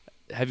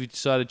 have you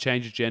decided to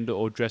change your gender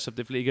or dress up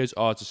differently? He goes,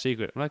 oh, it's a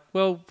secret. I'm like,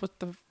 well,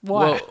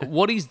 why? Well,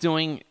 what he's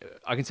doing,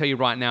 I can tell you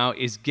right now,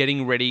 is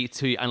getting ready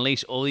to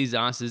unleash all these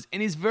answers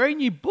in his very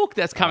new book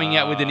that's coming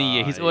out within a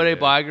year, his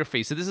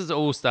autobiography. So this is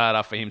all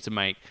startup for him to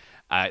make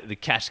the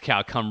cash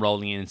cow come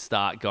rolling in and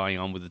start going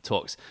on with the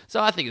talks.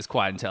 So I think it's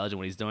quite intelligent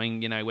what he's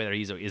doing. You know, whether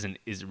he's or isn't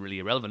is really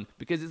irrelevant,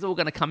 because it's all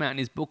going to come out in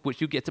his book, which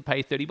you get to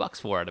pay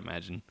 $30 for, I'd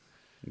imagine.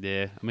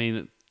 Yeah, I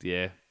mean,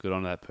 good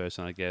on that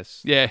person, I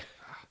guess. Yeah.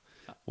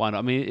 Why not?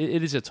 I mean,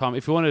 it is a time.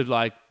 If you want to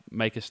like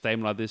make a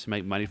statement like this and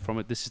make money from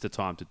it, this is the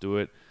time to do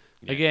it.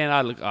 Yeah. Again,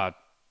 I'm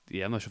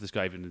not sure if this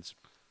guy even is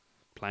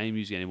playing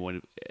music anymore,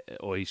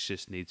 or he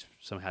just needs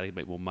somehow to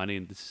make more money,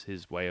 and this is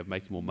his way of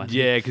making more money.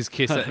 Yeah, because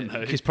Kiss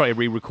probably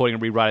re-recording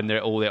and rewriting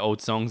all their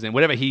old songs, and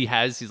whatever he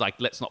has, he's like,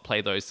 let's not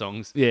play those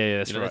songs. Yeah,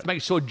 that's right. Let's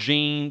make sure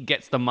Gene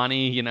gets the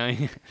money, you know.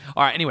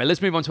 All right, anyway,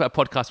 let's move on to our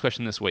podcast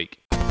question this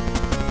week.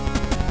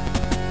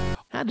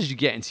 how did you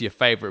get into your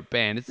favorite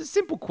band? It's a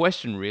simple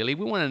question, really.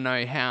 We want to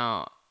know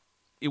how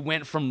it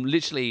went from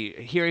literally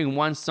hearing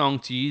one song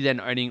to you then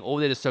owning all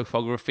their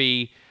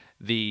discography,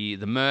 the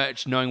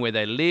merch, knowing where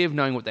they live,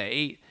 knowing what they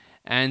eat,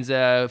 and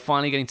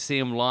finally getting to see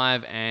them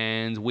live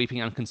and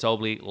weeping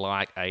unconsolably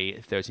like a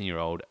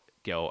 13-year-old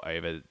girl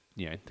over,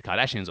 the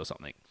Kardashians or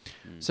something.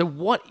 So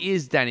what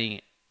is,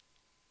 Danny,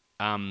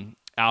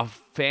 our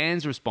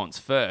fans' response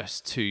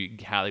first to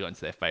how they got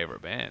into their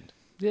favorite band?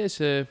 Yeah,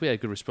 so we had a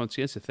good response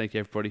again, so thank you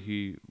everybody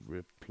who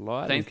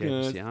replied and gave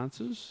us the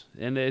answers.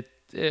 And it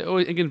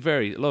again,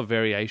 a lot of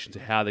variation to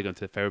how they got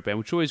into their favorite band,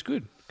 which is always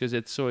good, because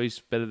it's always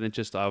better than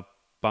just I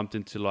bumped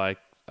into like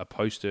a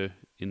poster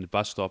in the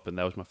bus stop and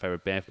that was my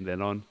favorite band from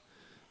then on.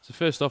 So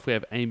first off, we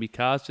have Amy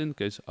Carson,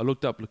 goes, I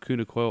looked up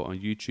Lacuna Coil on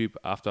YouTube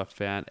after I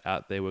found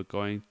out they were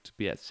going to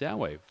be at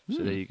Soundwave.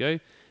 So there you go.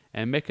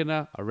 And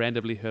Mechana, I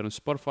randomly heard on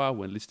Spotify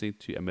when listening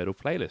to a metal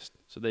playlist.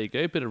 So there you go,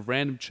 a bit of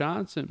random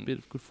chance and a bit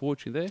of good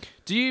fortune there.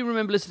 Do you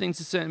remember listening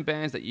to certain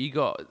bands that you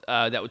got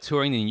that were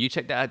touring and you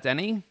checked out,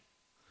 Danny?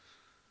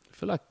 I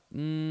feel like,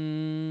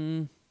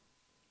 no.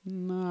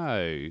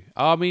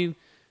 I mean,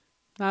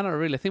 no, not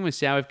really. I think when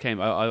Soundwave came,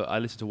 I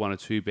listened to one or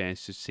two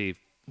bands to see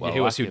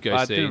who else you'd go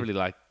I see. didn't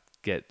really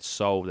get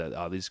sold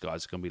that these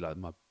guys are going to be like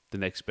the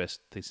next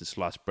best thing since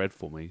sliced bread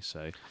for me.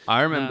 So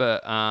I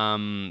remember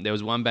there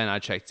was one band I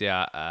checked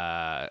out.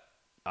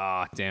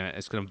 Damn it,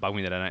 it's gonna bug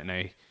me that I don't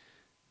know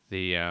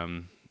the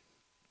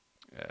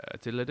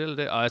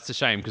it's a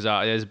shame because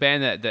there's a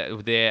band that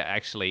were there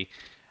actually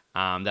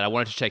that I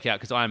wanted to check out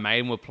because Iron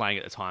Maiden were playing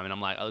at the time, and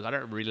I'm like, I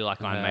don't really like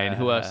Iron Maiden.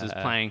 Who else is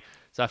playing?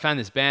 So I found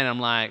this band, and I'm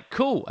like,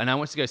 cool. And I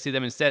went to go see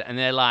them instead. And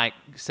they're like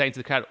saying to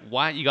the crowd,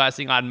 why aren't you guys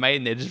seeing Iron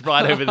Maiden? They're just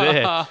right over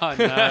there. Oh,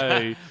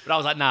 no. But I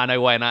was like, nah,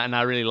 no way. And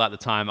I really liked the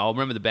time. I'll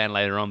remember the band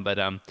later on. But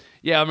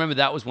yeah, I remember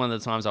that was one of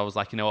the times I was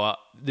like, you know what?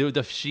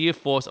 The sheer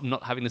force of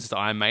not having this to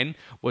Iron Maiden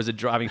was a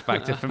driving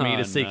factor for me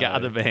to seek out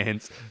other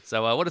bands.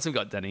 So what else have we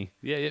got, Danny?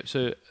 Yeah.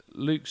 So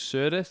Luke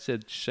Serda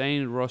said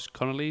Shane Ross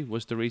Connolly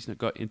was the reason I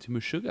got into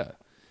Meshuggah.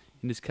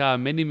 In his car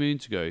many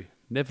moons ago.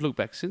 Never looked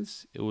back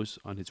since. It was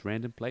on his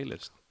random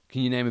playlist.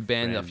 Can you name a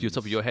band off your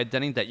top of your head,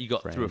 Danny, that you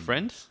got through a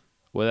friend?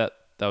 Well,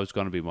 that was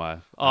going to be my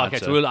answer. Okay,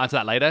 so we'll answer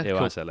that later. Yeah,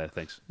 we'll answer that later.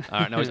 Thanks.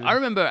 All right, no worries. I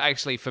remember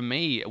actually for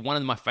me, one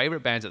of my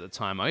favorite bands at the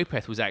time,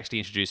 Opeth, was actually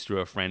introduced through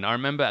a friend. I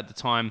remember at the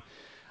time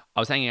I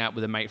was hanging out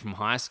with a mate from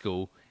high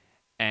school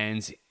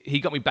and he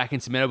got me back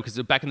into metal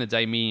because back in the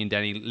day, me and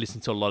Danny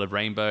listened to a lot of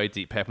Rainbow,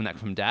 Deep Purple, and that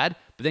from Dad.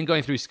 But then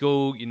going through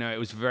school, it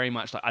was very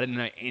much like I didn't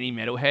know any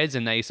metalheads,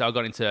 and so I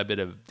got into a bit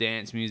of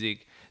dance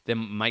music. Then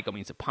my mate got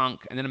me into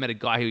punk, and then I met a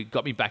guy who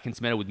got me back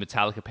into metal with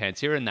Metallica,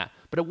 Pantera, and that.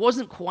 But it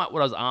wasn't quite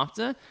what I was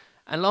after.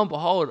 And lo and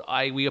behold,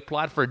 we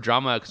applied for a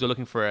drummer because we were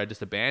looking for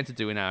just a band to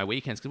do in our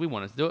weekends because we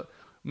wanted to do it.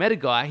 Met a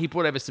guy, he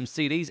brought over some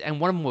CDs, and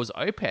one of them was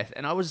Opeth,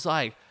 and I was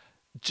like,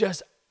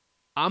 just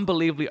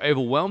unbelievably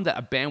overwhelmed that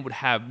a band would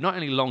have not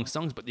only long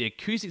songs, but the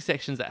acoustic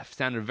sections that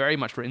sounded very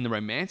much in the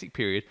romantic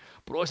period,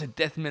 but also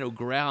death metal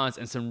growls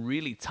and some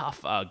really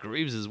tough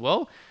grooves as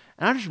well.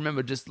 And I just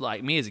remember just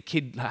like me as a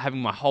kid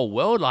having my whole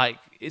world, like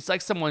it's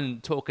like someone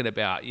talking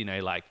about,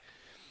 like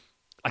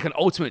an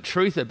ultimate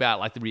truth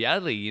about like the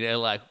reality,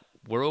 like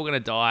we're all going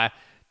to die,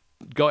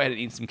 go out and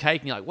eat some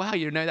cake. And you're like, wow,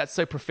 that's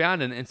so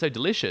profound and so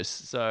delicious.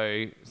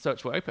 So it's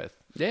for Opeth.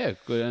 Yeah,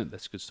 good.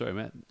 That's a good story,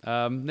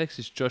 Matt. Next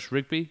is Josh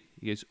Rigby.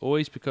 He goes,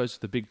 always because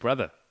of the big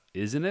brother,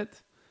 isn't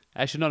it?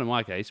 Actually, not in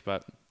my case,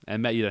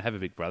 and Matt, you don't have a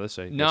big brother,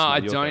 so no, I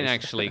don't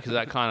actually, because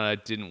that kind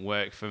of didn't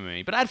work for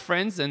me. But I had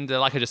friends, and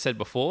like I just said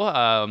before,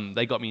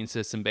 they got me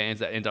into some bands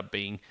that ended up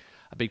being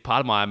a big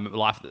part of my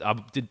life. I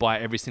did buy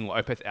every single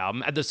Opeth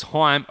album. At the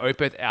time,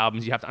 Opeth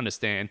albums, you have to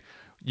understand,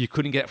 you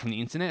couldn't get it from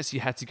the internet, so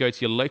you had to go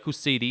to your local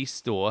CD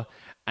store,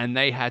 and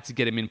they had to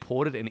get them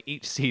imported, and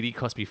each CD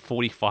cost me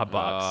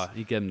 $45.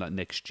 You get them like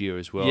next year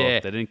as well.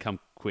 Yeah. They didn't come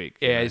quick.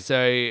 Yeah,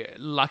 so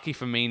lucky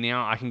for me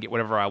now, I can get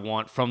whatever I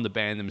want from the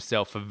band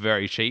themselves for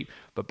very cheap.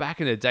 But back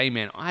in the day,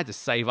 man, I had to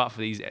save up for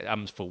these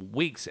albums for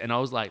weeks, and I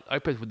was like,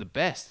 Opeth were the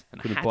best,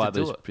 and I had to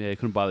do it. Yeah,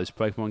 couldn't buy those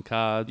Pokemon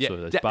cards or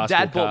those basketball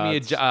Dad bought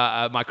cards.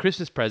 me my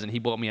Christmas present. He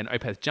bought me an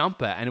Opeth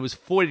jumper, and it was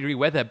 40-degree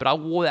weather, but I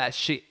wore that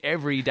shit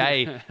every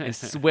day and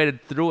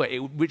sweated through it.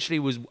 It literally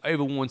was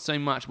overworn so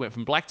much, went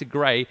from black to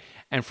grey,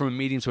 and from a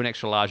medium to an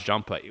extra large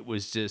jumper. It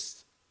was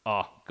just,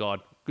 oh, God.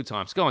 Good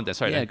times. Go on, Dan.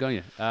 Sorry, yeah, Dan. go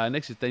on. Yeah.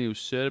 Next is Daniel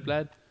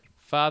Soderblad.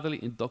 Fatherly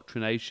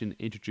indoctrination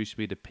introduced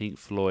me to Pink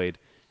Floyd.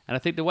 And I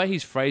think the way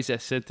he's phrased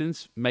that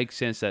sentence makes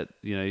sense that,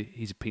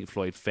 he's a Pink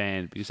Floyd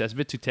fan because that's a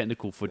bit too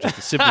technical for just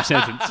a simple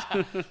sentence.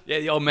 Yeah,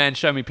 the old man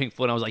showed me Pink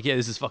Floyd and I was like, yeah,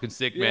 this is fucking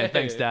sick, man.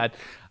 Thanks, Dad.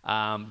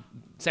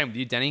 Same with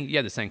you, Danny. You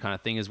had the same kind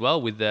of thing as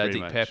well with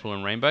Deep Purple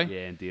and Rainbow.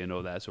 Yeah, and Dear and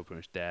all that. It's all pretty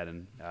much Dad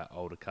and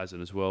older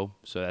cousin as well.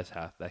 So that's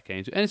how that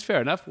came to. And it's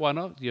fair enough. Why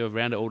not? You're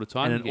around it all the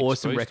time. And an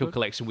awesome record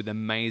collection with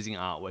amazing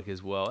artwork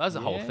as well. That was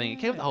the whole thing. It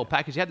came with the whole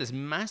package. You had this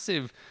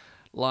massive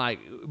like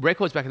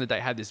records back in the day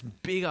had this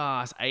big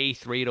ass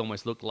A3. It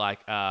almost looked like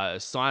a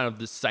sign of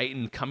the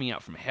Satan coming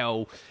out from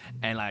hell,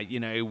 and like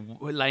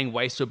laying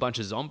waste to a bunch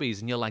of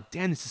zombies. And you're like,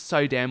 damn, this is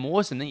so damn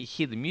awesome. And then you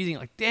hear the music,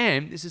 like,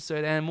 damn, this is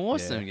so damn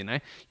awesome. Yeah.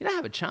 You don't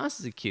have a chance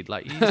as a kid.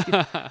 Like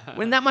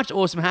when that much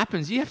awesome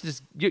happens, you have to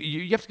just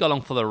you have to go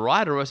along for the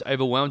ride, or else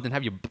overwhelmed and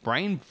have your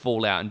brain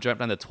fall out and jump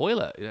down the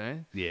toilet. Yeah,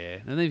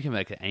 and then you become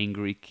like an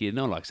angry kid.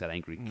 No one likes that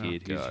angry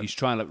kid. He's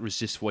trying to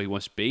resist what he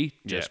wants to be.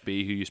 Just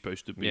be who you're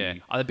supposed to be. Yeah,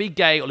 either be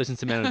gay or listen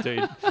to Metal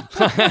Dude.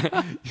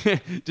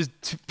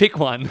 Just pick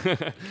one.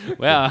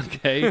 Wow,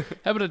 okay.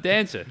 How about a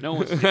dancer? No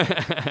one's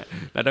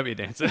No, don't be a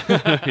dancer.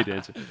 Don't be a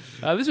dancer.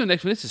 This one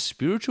next one. It's a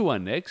spiritual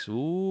one next.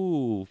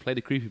 Ooh, play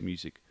the creepy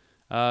music.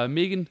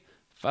 Megan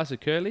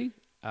Fazacurly.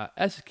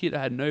 As a kid,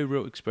 I had no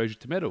real exposure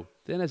to metal.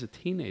 Then as a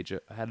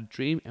teenager, I had a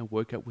dream and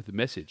woke up with a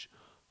message.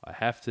 I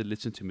have to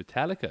listen to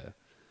Metallica.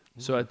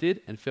 So I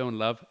did and fell in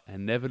love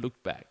and never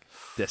looked back.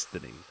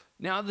 Destiny.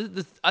 Now,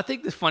 I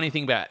think the funny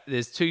thing about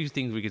there's two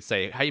things we could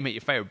say: how you met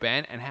your favorite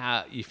band and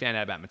how you found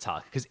out about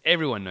Metallica. Because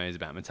everyone knows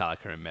about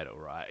Metallica and metal,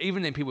 right?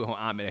 Even the people who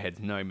aren't metalheads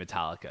know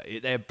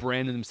Metallica. They've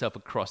branded themselves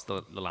across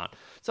the land.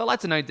 So I'd like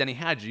to know, Danny,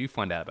 how did you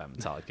find out about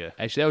Metallica?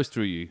 Actually, that was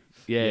through you.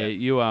 Yeah,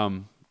 you I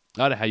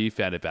don't know how you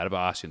found out about it, but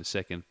I'll ask you in a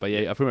second. But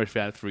yeah, I pretty much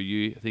found it through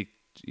you. I think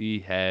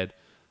you had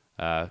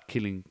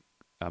Killing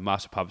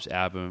Master Puppets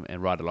album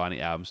and Ride the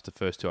Lightning albums, the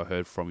first two I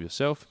heard from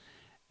yourself.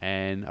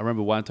 And I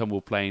remember one time we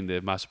were playing the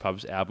Master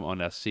Puppets album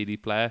on our CD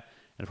player,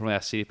 and from our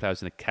CD player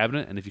was in a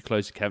cabinet, and if you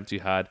close the cabinet too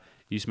hard,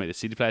 you just make the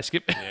CD player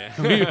skip. Yeah.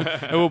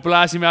 And we're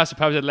blasting Master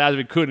Puppets as loud as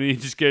we could, and he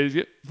just goes,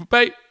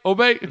 obey,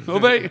 obey,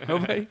 obey,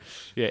 obey.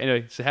 Yeah,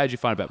 anyway, so how did you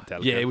find about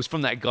Metallica? Yeah, it was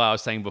from that guy I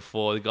was saying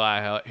before, the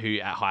guy who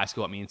at high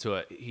school got me into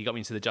it. He got me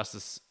into the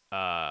Justice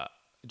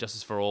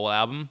for All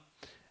album.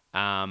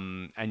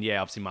 And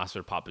yeah, obviously Master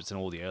of Puppets and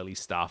all the early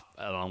stuff,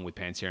 along with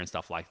Pantera and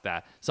stuff like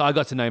that. So I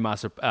got to know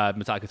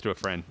Metallica through a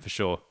friend, for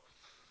sure.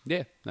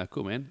 Yeah, no,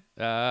 cool, man.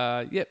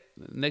 Yep.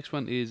 Next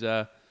one is,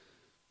 I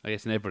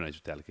guess everyone knows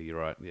Metallica. You're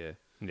right. Yeah.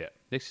 Yeah.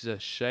 Next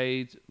is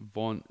Shades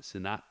von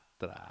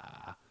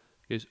Sinatra.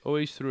 Goes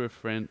always through a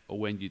friend or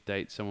when you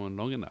date someone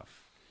long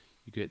enough,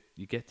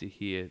 you get to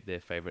hear their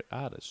favorite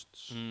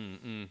artists.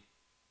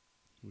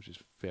 Which is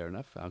fair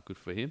enough. Good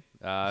for him.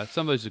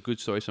 Some of those are good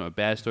stories, some are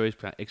bad stories,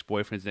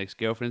 ex-boyfriends and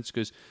ex-girlfriends,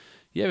 because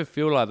you ever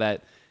feel like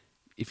that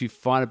if you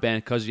find a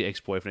band because of your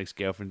ex-boyfriend,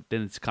 ex-girlfriend,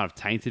 then it's kind of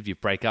tainted if you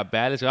break up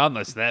bad. It's like, I'm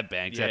not that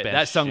band. Yeah,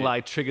 that song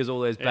like triggers all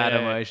those bad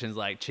emotions,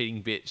 like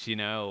cheating bitch,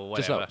 or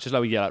whatever. Just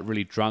like we get like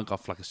really drunk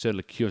off like a certain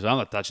liqueur. So I'm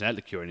not touching that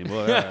liqueur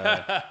anymore.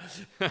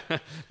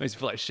 Makes you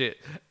feel like shit.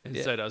 And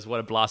so does What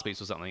a Blast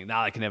Beats or something.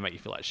 Nah, they can never make you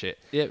feel like shit.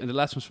 Yeah, and the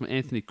last one's from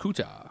Anthony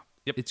Kuta.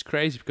 Yep. It's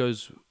crazy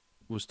because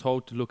was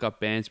told to look up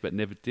bands but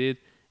never did,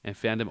 and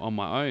found them on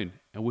my own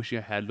and wish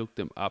I had looked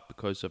them up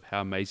because of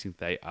how amazing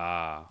they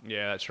are.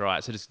 Yeah, that's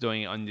right. So just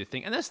doing it on your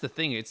thing. And that's the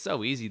thing. It's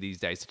so easy these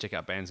days to check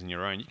out bands on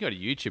your own. You can go to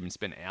YouTube and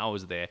spend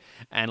hours there,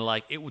 and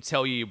like it will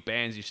tell you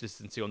bands you should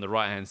listen to on the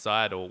right-hand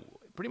side, or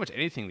pretty much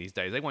anything these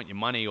days. They want your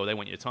money or they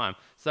want your time.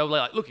 So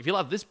like, look, if you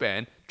love this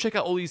band, check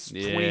out all these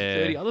 20,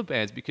 30 other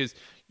bands, because,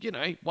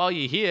 while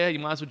you're here, you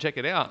might as well check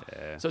it out.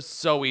 Yeah. So it's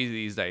so easy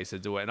these days to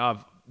do it. And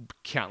I've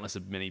countless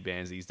of many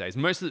bands these days.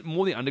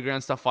 More the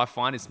underground stuff I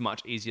find it's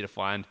much easier to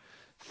find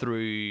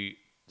through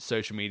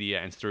social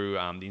media and through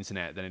the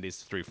internet than it is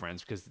through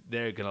friends, because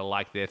they're gonna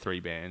like their 3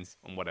 bands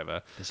and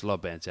whatever. There's a lot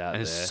of bands out there.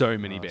 There's so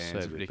many bands,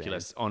 it's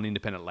ridiculous, on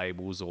independent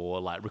labels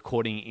or like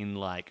recording in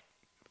like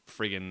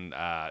friggin'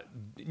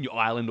 New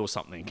Ireland or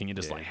something. Can you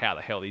just like, how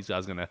the hell are these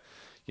guys gonna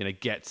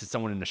get to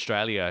someone in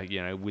Australia,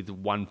 with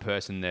one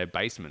person in their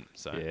basement?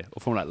 So yeah. Or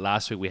from like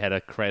last week, we had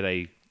to create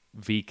a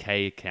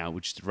VK account,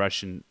 which is the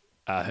Russian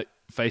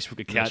Facebook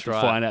account to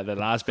find out the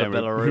last band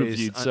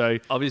reviewed. So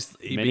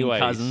obviously being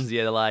cousins,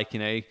 they're like,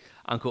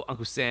 Uncle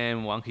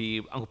Sam,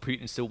 Uncle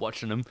Putin's still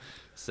watching them.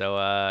 So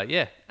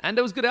and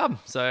it was a good album.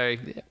 So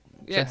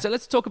yeah. So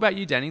let's talk about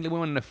you, Danny. We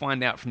wanted to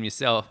find out from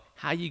yourself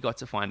how you got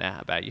to find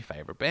out about your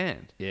favorite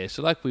band. Yeah.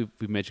 So like we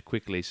mentioned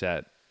quickly,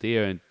 so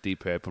Dio and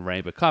Deep Purple and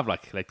Rainbow, kind of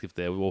like collective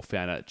there. We all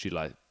found out due to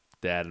like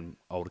dad and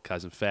older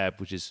cousin Fab,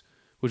 which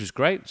was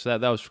great. So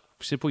that was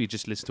simple. You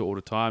just listen to it all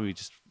the time. You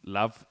just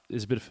love.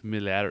 There's a bit of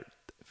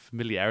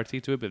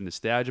familiarity to it, a bit of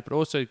nostalgia, but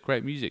also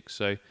great music.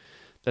 So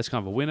that's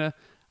kind of a winner.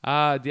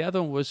 The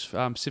other one was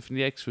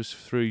Symphony X, was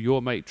through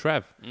your mate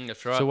Trav.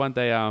 That's right. So one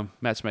day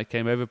Matt's mate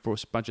came over, brought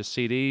us a bunch of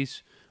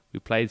CDs. We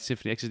played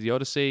Symphony X's The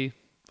Odyssey.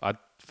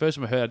 First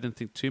time I heard, I didn't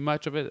think too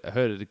much of it. I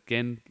heard it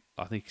again.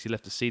 I think he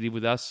left a CD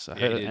with us. I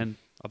heard it and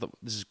I thought,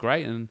 this is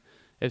great. And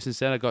ever since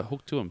then, I got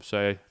hooked to him.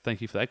 So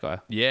thank you for that guy.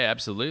 Yeah,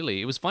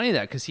 absolutely. It was funny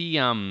that because he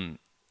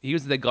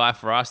was the guy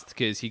for us,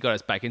 because he got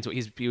us back into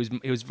it.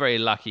 He was very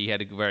lucky. He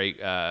had a very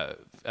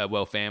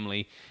well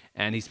family,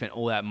 and he spent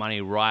all that money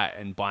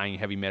and buying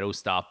heavy metal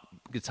stuff,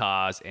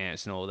 guitars,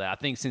 amps, and all that. I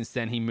think since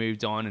then he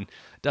moved on and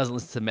doesn't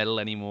listen to metal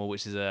anymore,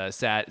 which is a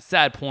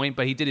sad point.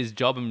 But he did his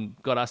job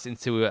and got us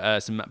into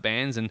some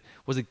bands and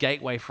was a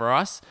gateway for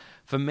us.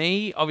 For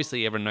me,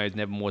 obviously, everyone knows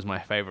Nevermore was my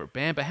favorite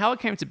band, but how it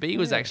came to be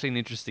was actually an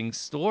interesting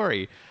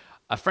story.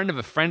 a friend of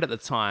a friend at the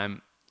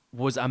time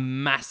was a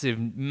massive,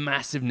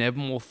 massive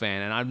Nevermore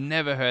fan, and I've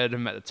never heard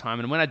him at the time.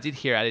 And when I did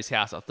hear it at his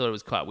house, I thought it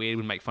was quite weird.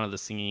 We'd make fun of the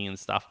singing and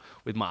stuff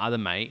with my other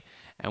mate,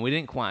 and we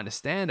didn't quite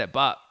understand it.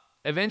 But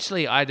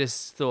eventually, I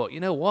just thought, you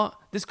know what?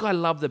 This guy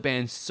loved the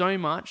band so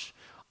much,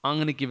 I'm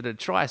going to give it a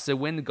try. So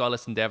when the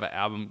Godless Endeavor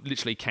album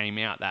literally came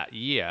out that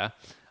year,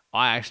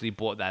 I actually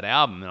bought that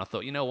album, and I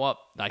thought, you know what?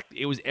 Like,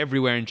 it was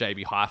everywhere in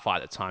JB Hi-Fi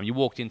at the time. You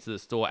walked into the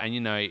store, and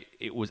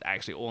it was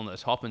actually all on the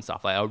top and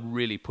stuff. Like, I was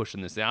really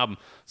pushing this album.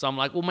 So I'm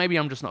like, well, maybe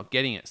I'm just not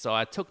getting it. So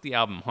I took the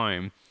album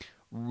home,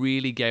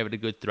 really gave it a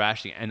good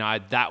thrashing, and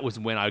that was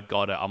when I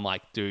got it. I'm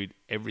like, dude,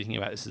 everything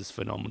about this is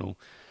phenomenal.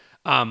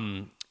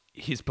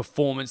 His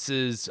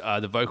performances,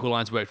 the vocal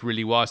lines worked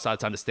really well. I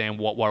started to understand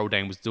what Warrell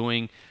Dane was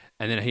doing,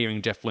 and then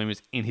hearing Jeff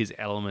Loomis in his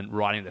element,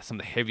 writing some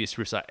of the heaviest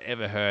riffs I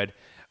ever heard,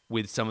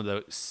 with some of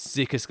the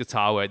sickest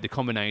guitar work. The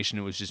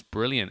combination was just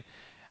brilliant.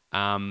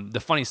 The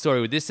funny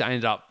story with this, I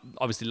ended up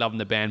obviously loving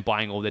the band,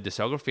 buying all their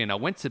discography, and I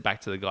went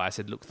back to the guy. I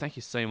said, look, thank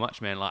you so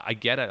much, man. Like, I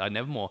get it. I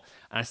Nevermore.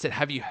 And I said,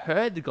 have you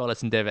heard the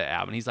Godless Endeavor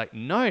album? And he's like,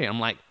 no. I'm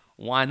like,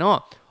 why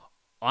not?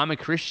 I'm a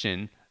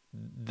Christian.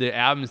 The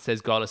album says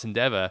Godless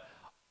Endeavor.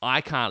 I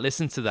can't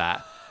listen to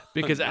that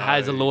because it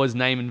has the Lord's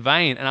name in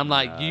vain. And I'm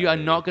like, you are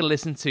not going to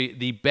listen to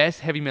the best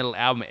heavy metal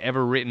album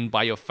ever written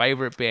by your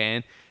favorite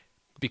band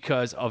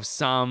because of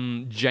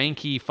some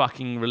janky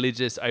fucking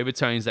religious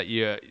overtones that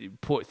you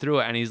put through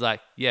it. And he's like,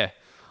 yeah.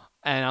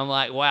 And I'm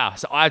like, wow.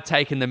 So I've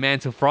taken the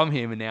mantle from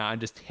him, and now I'm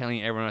just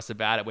telling everyone else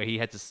about it, where he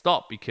had to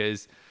stop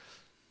because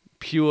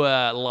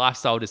pure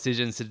lifestyle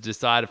decisions had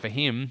decided for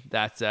him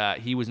that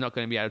he was not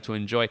going to be able to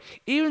enjoy,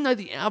 even though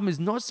the album is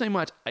not so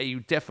much a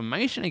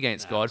defamation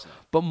against God,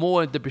 but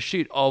more the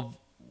pursuit of,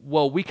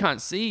 well, we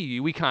can't see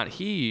you, we can't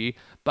hear you,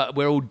 but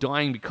we're all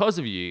dying because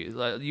of you.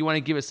 Like, you want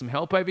to give us some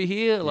help over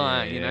here?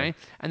 Like, you know,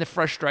 and the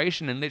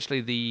frustration and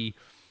literally the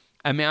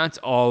amount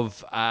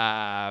of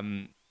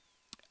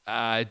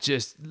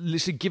just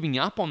literally giving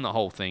up on the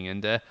whole thing.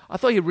 And I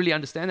thought he'd really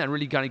understand that,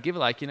 really kind of give it,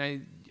 like, you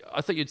know, I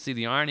thought you'd see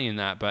the irony in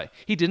that, but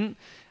he didn't.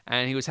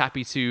 And he was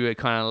happy to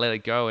kind of let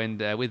it go. And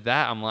with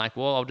that, I'm like,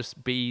 well, I'll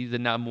just be the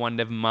number one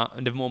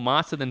Nevermore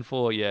martyr then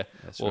for you.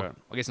 That's well, right.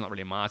 I guess not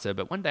really a martyr,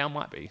 but one day I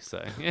might be.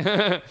 So, You're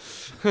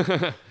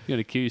going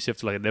to cue yourself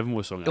to like a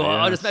Nevermore song. Well,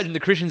 I just imagine the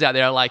Christians out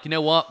there are like, you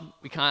know what?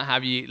 We can't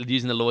have you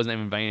using the Lord's name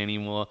in vain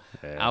anymore.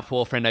 Yeah. Our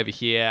poor friend over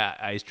here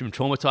is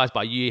traumatized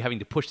by you having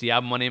to push the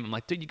album on him. I'm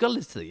like, dude, you got to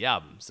listen to the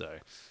album. So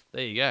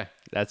there you go.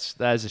 That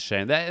is a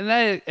shame.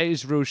 That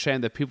is a real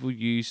shame that people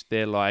use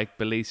their like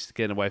beliefs to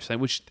get away with saying,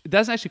 which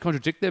doesn't actually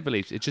contradict their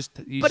beliefs. It just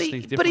uses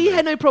things differently. But he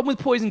had no problem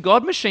with Poison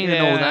God Machine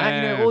and all that.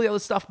 You know, all the other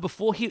stuff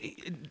before.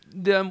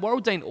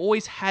 Warrell Dane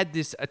always had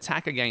this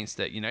attack against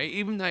it. You know,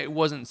 even though it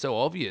wasn't so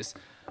obvious.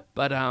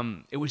 But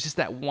it was just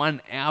that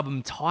one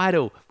album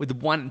title with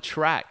one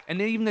track,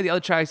 and even though the other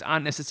tracks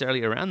aren't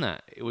necessarily around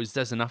that, it was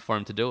just enough for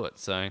him to do it.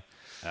 So.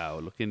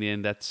 Oh, look, in the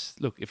end,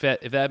 if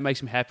that makes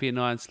him happy at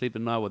night and sleep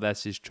at night, well,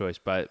 that's his choice.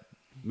 But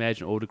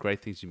imagine all the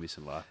great things you miss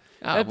in life.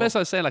 That's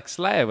like I say, like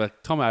Slayer,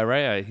 like Tom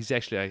Araya, he's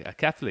actually a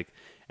Catholic,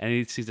 and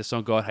he sings the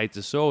song "God Hates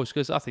Us All"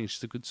 because I think it's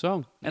just a good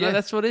song, and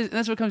that's what it is, and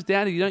that's what it comes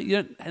down to. You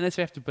don't, unless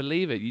you have to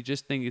believe it. You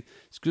just think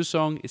it's a good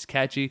song, it's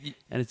catchy,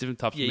 and it's different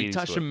types of meanings. You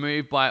touch and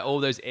move by all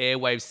those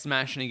airwaves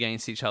smashing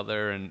against each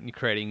other and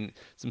creating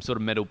some sort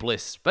of metal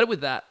bliss. But with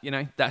that, you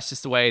know, that's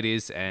just the way it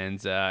is, and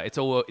it's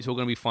all going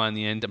to be fine in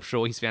the end. I'm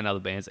sure he's found other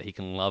bands that he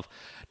can love,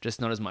 just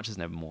not as much as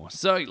Nevermore.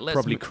 So let's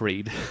probably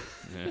Creed.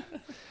 Yeah.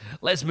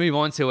 Let's move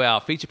on to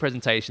our feature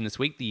presentation this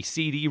week, the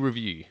CD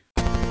review.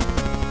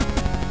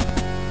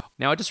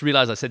 Now, I just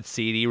realized I said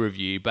CD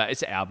review, but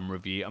it's an album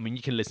review. I mean,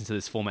 you can listen to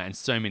this format in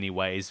so many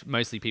ways.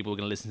 Mostly people are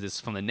going to listen to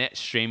this from the net,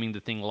 streaming the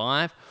thing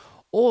live,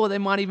 or they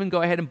might even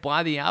go ahead and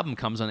buy the album.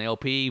 Comes on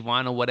LP,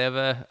 vinyl,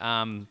 whatever.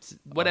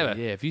 Whatever.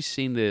 Yeah, have you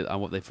seen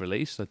what they've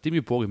released? Like,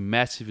 Dimmu Borgir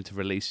massive into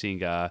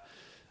releasing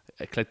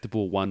a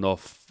collectible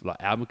one-off like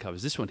album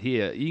covers. This one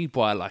here, you can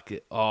buy like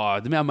the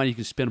amount of money you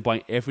can spend on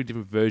buying every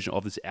different version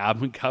of this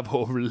album cover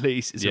or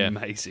release is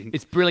amazing.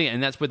 It's brilliant,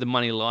 and that's where the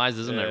money lies,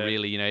 isn't it?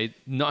 Really, you know,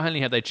 not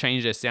only have they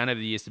changed their sound over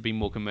the years to be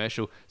more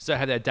commercial, so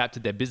have they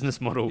adapted their business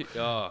model.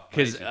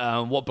 Because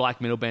what black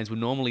metal bands would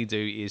normally do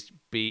is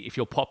if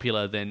you're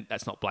popular, then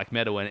that's not black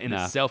metal, and in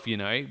itself, you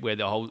know, where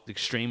the whole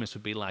extremists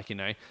would be like, you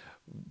know,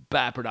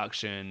 bad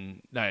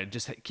production. No,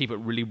 just keep it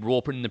really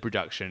raw in the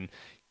production.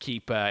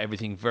 Keep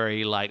everything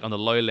very like on the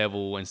low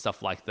level and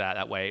stuff like that.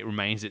 That way it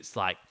remains its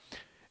like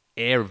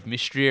air of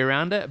mystery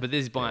around it. But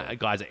these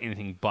guys are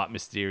anything but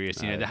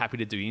mysterious. You know, they're happy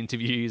to do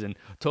interviews and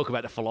talk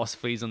about the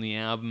philosophies on the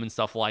album and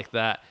stuff like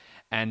that.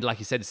 And like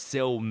you said,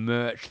 sell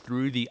merch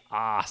through the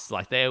arse.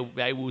 Like they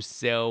will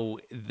sell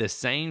the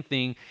same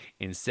thing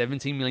in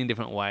 17 million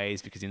different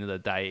ways because at the end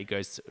of the day, it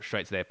goes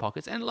straight to their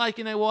pockets. And like,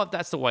 you know what?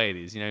 That's the way it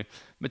is. You know,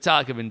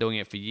 Metallica have been doing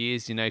it for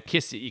years. You know,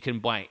 Kiss, you can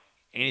buy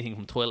anything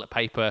from toilet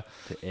paper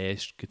to air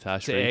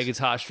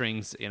guitar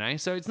strings, you know.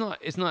 So it's not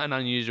an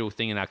unusual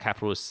thing in our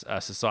capitalist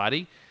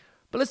society.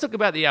 But let's talk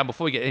about the album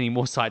before we get any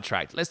more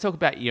sidetracked. Let's talk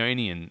about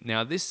Aeonian.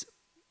 Now, this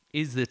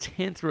is the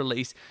 10th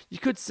release. You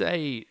could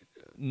say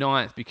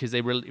 9th because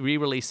they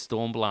re-released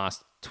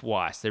Stormblast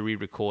twice. They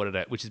re-recorded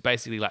it, which is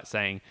basically like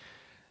saying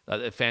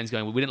the fans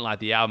going, well, we didn't like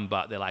the album,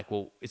 but they're like,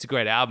 well, it's a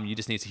great album. You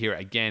just need to hear it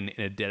again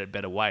in a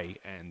better way.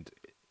 And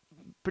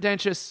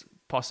pretentious,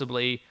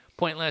 possibly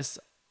pointless.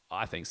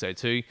 I think so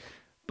too,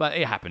 but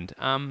it happened.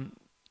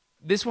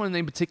 This one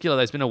in particular,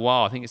 there's been a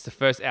while. I think it's the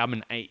first album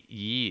in 8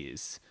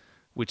 years,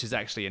 which is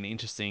actually an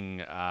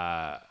interesting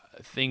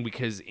thing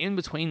because in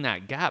between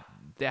that gap,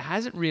 there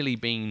hasn't really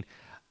been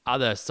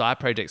other side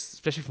projects,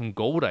 especially from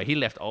Golder. He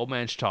left Old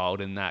Man's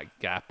Child in that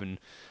gap, and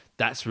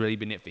that's really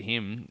been it for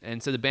him.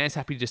 And so the band's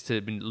happy just to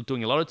have been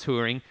doing a lot of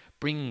touring,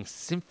 bringing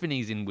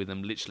symphonies in with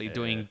them, literally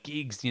doing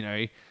gigs,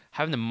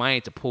 having the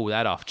money to pull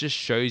that off just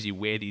shows you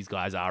where these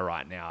guys are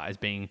right now as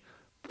being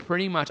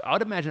pretty much, I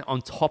would imagine,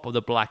 on top of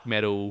the black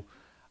metal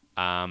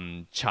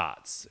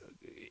charts.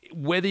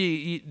 Whether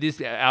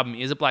this album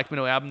is a black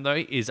metal album,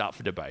 though, is up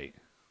for debate.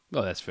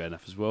 Well, that's fair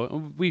enough as well.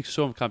 And we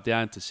saw him come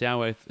down to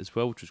Soundwave as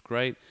well, which was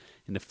great.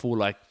 In the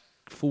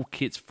full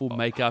kits, full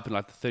makeup, and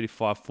like the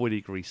 35, 40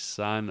 degree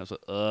sun. I was like,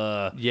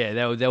 ugh.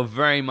 Yeah, they were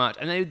very much,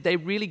 and they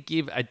really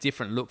give a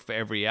different look for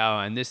every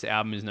hour. And this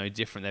album is no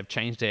different. They've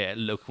changed their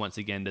look once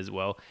again as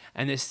well,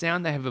 and their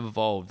sound they have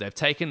evolved. They've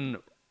taken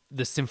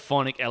the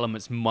symphonic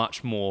elements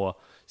much more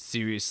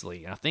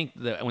seriously. And I think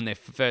that when they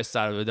first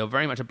started, they were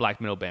very much a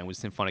black metal band with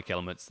symphonic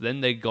elements.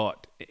 Then they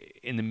got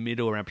in the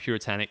middle around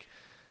Puritanic,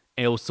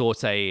 El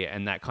Sorte,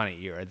 and that kind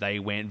of era. They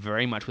went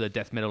very much with a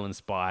death metal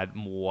inspired,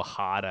 more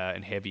harder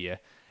and heavier.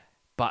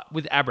 But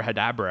with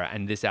Abrahadabra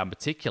and this album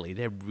particularly,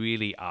 they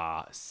really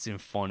are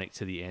symphonic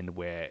to the end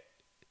where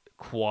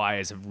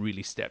choirs have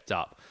really stepped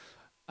up,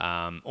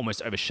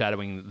 almost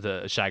overshadowing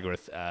the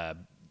Shaggorath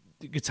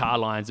guitar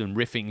lines, and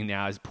riffing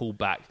now is pulled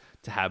back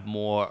to have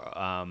more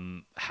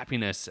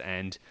happiness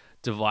and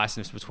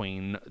divisiveness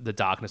between the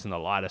darkness and the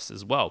lightness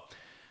as well.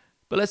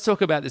 But let's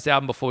talk about this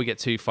album before we get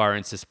too far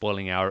into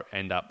spoiling our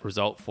end-up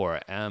result for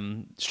it.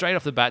 Straight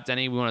off the bat,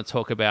 Danny, we want to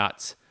talk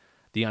about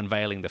The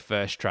Unveiling, the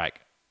first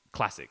track.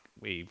 Classic.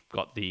 We've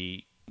got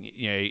the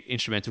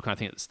instrumental kind of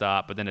thing at the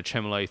start, but then a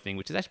tremolo thing,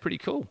 which is actually pretty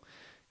cool.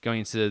 Going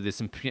into there's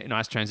some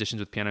nice transitions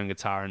with piano and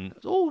guitar, and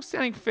it's all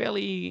sounding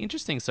fairly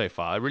interesting so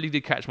far. It really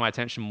did catch my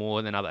attention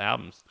more than other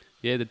albums.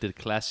 Yeah, the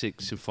classic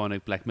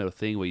symphonic black metal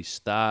thing where you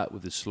start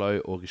with the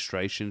slow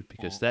orchestration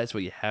because that's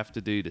what you have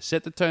to do to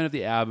set the tone of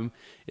the album.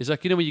 It's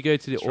like, when you go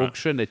to the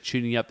orchestra and they're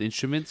tuning up the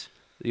instruments,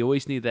 you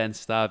always need that in the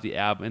start of the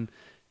album. And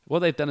what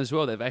they've done as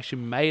well, they've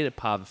actually made it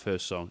part of the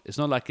first song. It's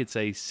not like it's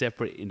a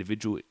separate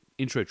individual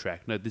intro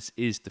track. No, this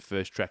is the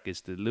first track.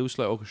 It's the little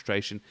slow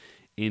orchestration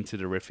into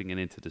the riffing and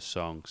into the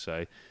song.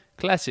 So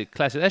classic.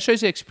 That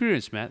shows the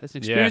experience, man. That's an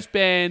experienced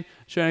band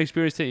showing an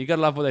experienced team. You got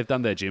to love what they've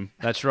done there, Jim.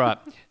 That's right.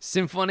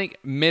 Symphonic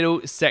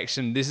middle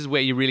section. This is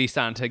where you're really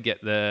starting to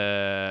get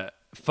the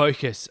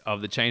focus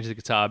of the change of the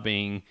guitar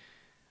being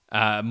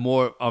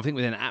more, I think,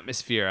 with an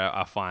atmosphere.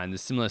 I find the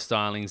similar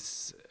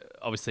stylings,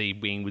 obviously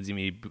being with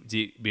Jimmy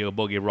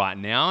Boogie right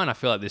now, and I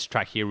feel like this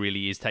track here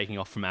really is taking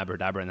off from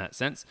Abrahadabra in that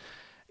sense.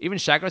 Even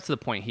Shaggorath to the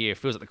point here, it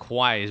feels like the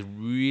choir is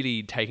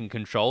really taking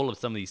control of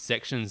some of these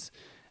sections,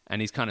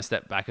 and he's kind of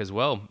stepped back as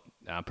well.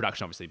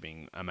 Production obviously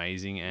being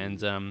amazing,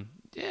 and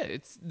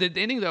it's the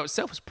ending though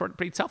itself was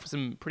pretty tough with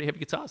some pretty heavy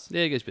guitars.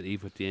 Yeah, it goes a bit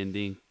evil at the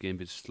ending, getting a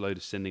bit slow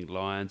descending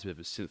lines, a bit of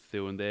a synth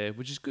fill in there,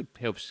 which is good,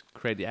 helps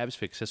create the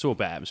atmosphere, because it's all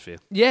about atmosphere.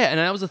 Yeah, and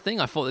that was the thing.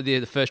 I thought that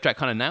the first track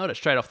kind of nailed it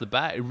straight off the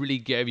bat. It really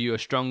gave you a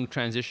strong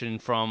transition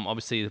from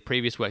obviously the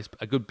previous works,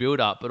 a good build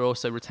up, but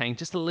also retained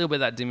just a little bit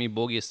of that Dimmu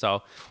Borgir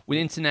style with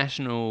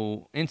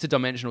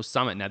Interdimensional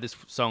Summit. Now this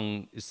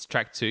song is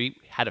track 2,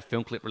 had a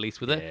film clip released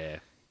with it. Yeah.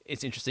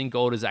 It's interesting.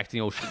 Golder's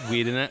acting all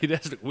weird in it. He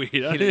does look weird. He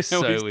looks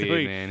so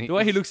weird, man. The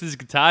way he looks at his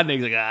guitar, and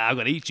he's like, I'm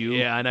going to eat you.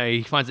 Yeah, I know.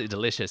 He finds it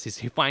delicious. He's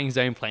finding his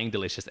own playing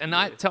delicious. And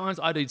at times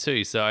I do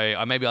too. So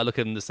maybe I look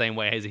at him the same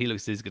way as he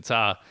looks at his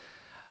guitar.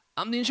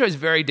 The intro is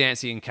very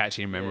dancey and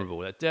catchy and memorable.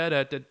 Like,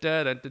 even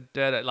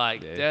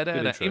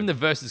the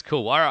verse is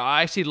cool.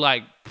 I actually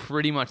like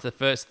pretty much the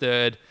first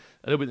third,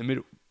 a little bit in the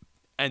middle,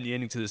 and the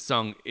ending to the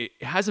song. It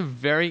has a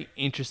very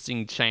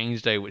interesting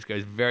change though, which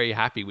goes very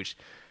happy, which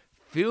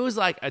feels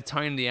like a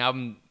tone the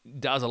album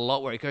does a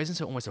lot, where it goes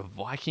into almost a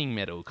Viking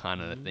metal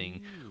kind of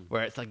thing,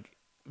 where it's like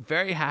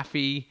very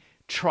happy,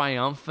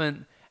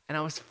 triumphant. And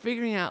I was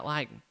figuring out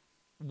like,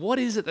 what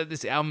is it that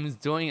this album is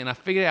doing? And I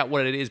figured out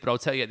what it is, but I'll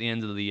tell you at the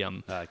end of the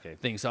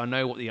thing. So I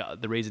know what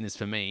the reason is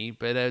for me.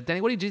 But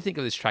Danny, what did you think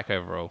of this track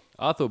overall?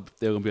 I thought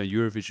they were going to be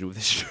on Eurovision with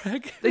this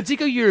track. They did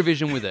go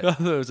Eurovision with it. I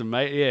thought it was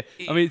amazing. Yeah,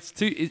 I mean,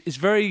 it's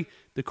very,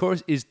 the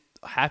chorus is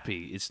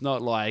happy. It's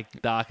not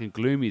like dark and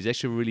gloomy. It's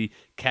actually really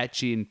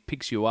catchy and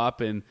picks you up,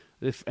 and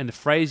the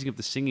phrasing of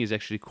the singing is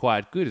actually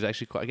quite good. It's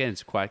actually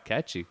it's quite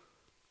catchy.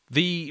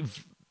 The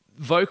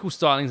vocal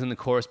stylings in the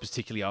chorus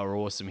particularly are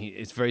awesome.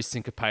 It's very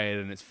syncopated,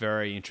 and it's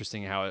very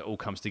interesting how it all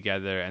comes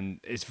together, and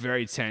it's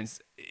very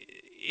tense.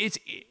 It's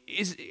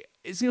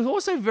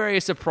also very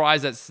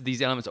surprised that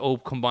these elements all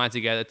combine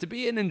together to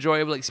be an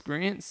enjoyable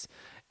experience.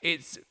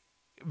 It's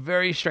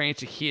very strange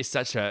to hear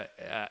such an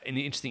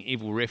interesting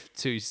evil riff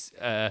to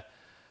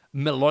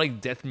melodic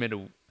death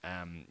metal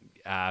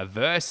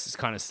verse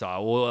kind of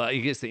style, or it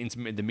gets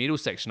the middle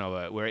section of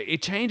it, where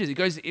it changes. It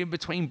goes in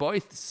between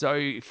both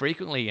so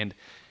frequently, and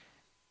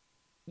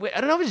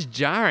I don't know if it's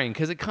jarring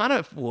because it kind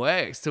of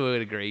works to a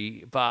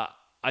degree, but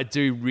I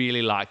do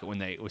really like it when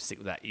they will stick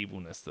with that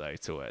evilness though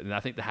to it. And I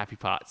think the happy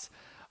parts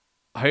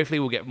hopefully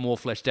will get more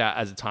fleshed out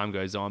as the time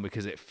goes on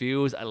because it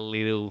feels a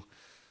little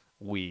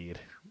weird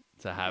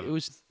to have. It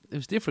was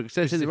different.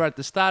 So right at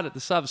the start of the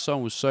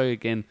song was so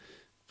again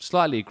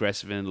slightly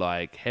aggressive and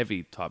like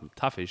heavy type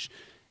toughish,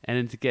 and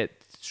then to get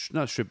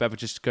not stripped back but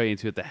just go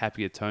into the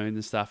happier tones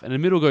and stuff, and the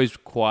middle goes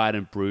quiet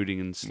and brooding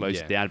and slows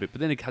it down a bit, but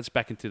then it cuts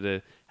back into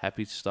the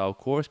happy style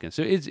chorus again.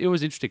 So it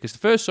was interesting because the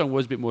first song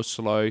was a bit more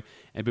slow and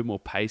a bit more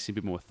pacey, a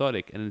bit more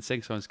methodic, and then the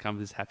second song's come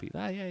with this happy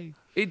yay.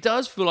 It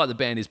does feel like the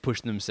band is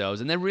pushing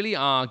themselves, and they really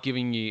are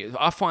giving you.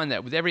 I find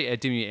that with every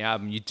Ed Dimmy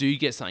album, you do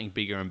get something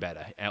bigger and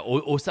better,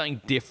 or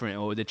something different,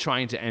 or they're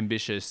trying to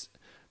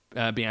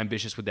be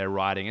ambitious with their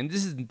writing, and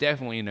this is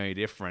definitely no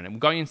different. And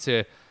going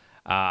into,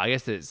 I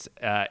guess it's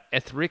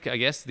Ethric. I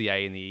guess the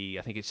A and the E.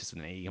 I think it's just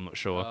an E. I'm not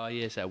sure. Oh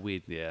yes, that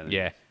weird.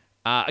 Yeah.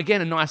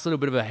 Again, a nice little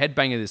bit of a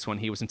headbanger. This one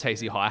here with some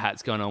tasty hi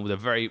hats going on with a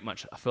very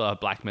much I feel like a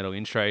black metal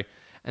intro.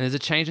 And there's a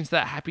change into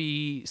that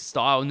happy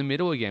style in the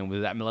middle again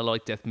with that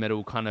melodic death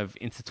metal kind of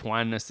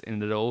intertwinedness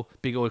in it all.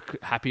 Big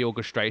happy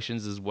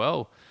orchestrations as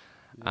well.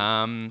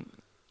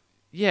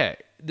 Yeah,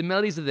 the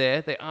melodies are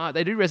there. They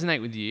do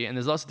resonate with you, and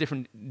there's lots of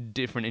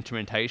different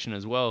instrumentation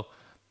as well.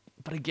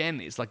 But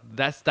again, it's like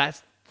that's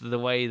the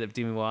way that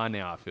Dimmu are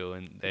now, I feel,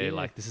 and they're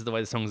like, this is the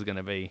way the songs are going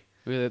to be.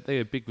 They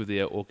were big with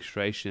the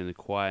orchestration and the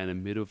choir in the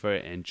middle,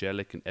 very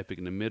angelic and epic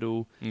in the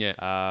middle. Yeah.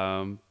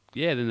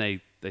 Then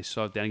they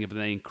slowed down again, but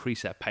they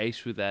increase that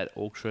pace with that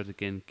orchestra to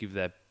again give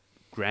that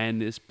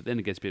grandness, but then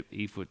it gets a bit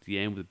evil at the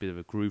end with a bit of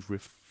a groove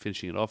riff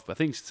finishing it off. But I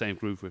think it's the same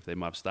groove riff they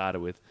might have started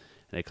with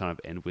and they kind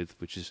of end with,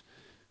 which is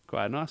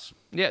quite nice.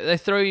 Yeah, they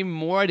throw even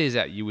more ideas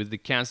at you with the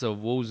Council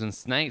of Wolves and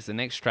Snakes, the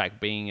next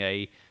track being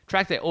a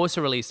track they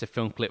also released a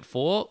film clip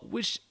for,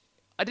 which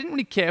I didn't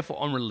really care for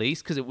on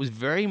release because it was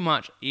very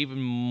much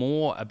even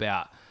more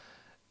about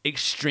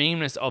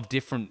extremeness of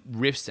different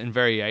riffs and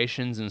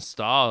variations and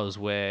styles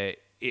where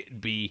it'd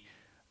be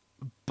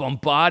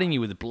bombarding you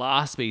with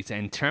blast beats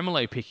and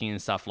tremolo picking and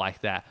stuff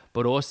like that,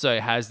 but also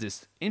has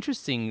this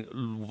interesting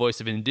voice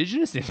of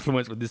indigenous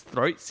influence with this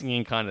throat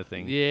singing kind of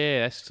thing.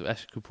 Yeah, that's a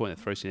good point.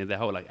 That throat singing, that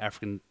whole like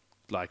African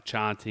like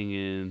chanting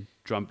and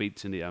drum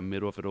beats in the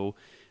middle of it all.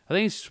 I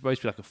think it's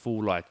supposed to be like a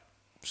full like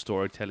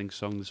storytelling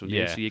song. This one,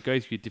 yeah. So you go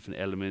through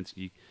different elements.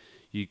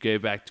 You go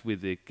back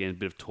with again a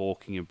bit of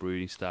talking and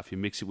brooding stuff. You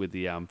mix it with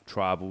the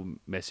tribal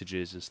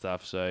messages and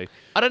stuff. So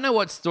I don't know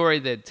what story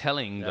they're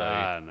telling though.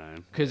 I don't know,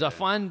 because I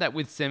find that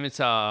with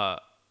Scimitar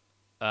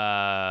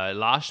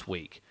last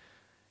week,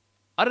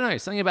 I don't know,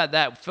 something about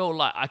that felt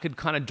like I could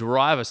kind of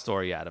derive a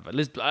story out of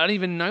it. I don't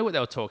even know what they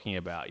were talking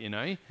about, you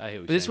know.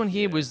 But this one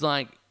here was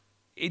like,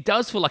 it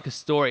does feel like a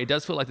story. It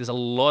does feel like there's a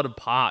lot of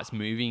parts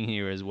moving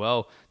here as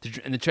well,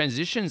 and the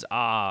transitions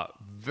are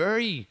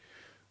very.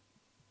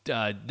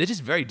 They're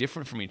just very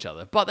different from each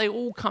other, but they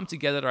all come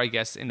together, I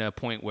guess, in a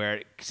point where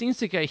it seems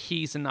to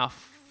cohese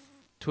enough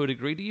to a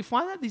degree. Do you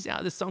find that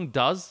this song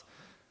does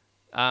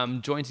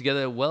join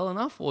together well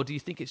enough, or do you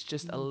think it's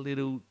just a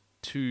little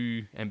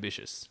too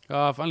ambitious?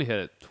 Oh, I've only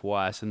heard it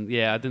twice, and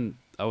yeah,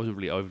 I wasn't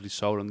really overly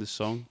sold on this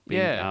song.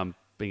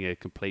 Being a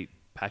complete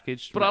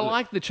package. But I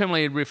like the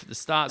tremolo riff at the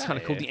start. It's kind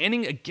of cool. The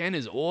ending again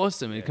is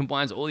awesome. It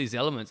combines all these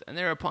elements, and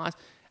there are parts.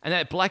 And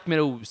that black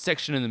metal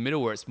section in the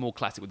middle where it's more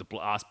classic with the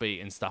blast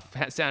beat and stuff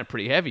sounded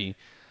pretty heavy.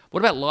 What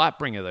about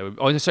Lightbringer though?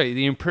 Oh, sorry,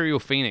 the Imperial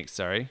Phoenix,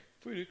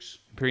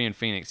 Empyrean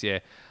Phoenix, yeah.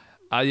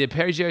 The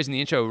arpeggios in the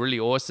intro were really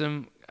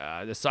awesome.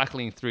 The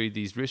cycling through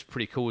these riffs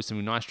pretty cool with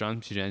some nice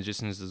drum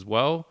transitions as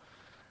well.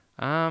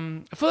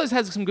 I feel this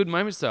has some good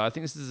moments though. I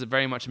think this is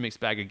very much a mixed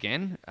bag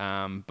again.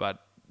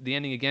 But the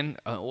ending again,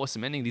 an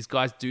awesome ending. These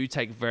guys do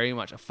take very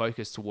much a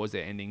focus towards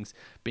their endings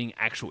being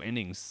actual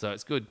endings, so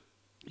it's good.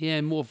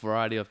 Yeah, more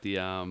variety of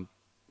the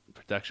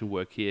production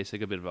work here. So you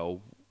got a bit of a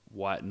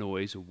white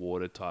noise, a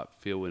water type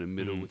feel in the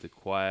middle with the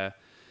choir.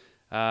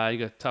 You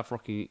got a tough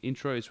rocking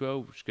intro as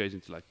well, which goes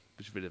into like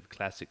which is a bit of a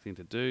classic thing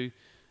to do.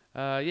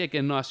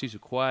 Again, nice use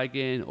of choir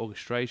again,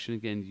 orchestration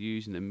again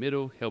used in the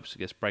middle helps I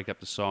guess break up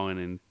the song and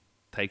then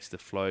takes the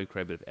flow,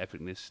 create a bit of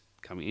epicness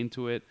coming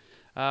into it.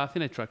 I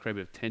think they try to create a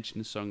bit of tension in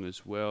the song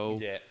as well,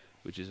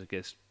 which is I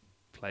guess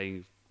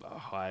playing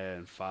higher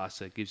and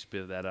faster. It gives a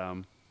bit of that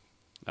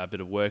a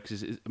bit of work.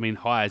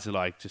 Highs are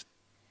like just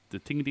the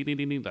ting ding ding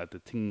ding, like the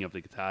tinging of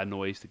the guitar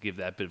noise to give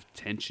that bit of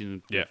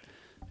tension,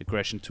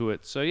 aggression to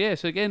it. So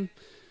again,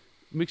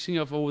 mixing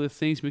of all the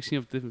things, mixing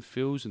of different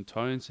feels and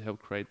tones to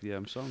help create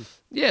the song.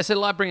 Yeah, so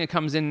Lightbringer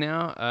comes in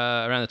now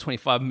around the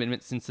 25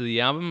 minutes into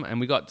the album, and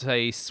we got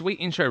a sweet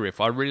intro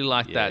riff. I really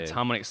like that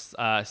harmonics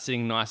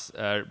sitting nice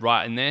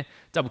right in there.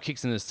 Double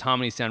kicks and this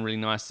harmony sound really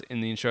nice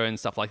in the intro and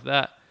stuff like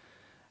that.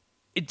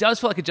 It does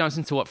feel like it jumps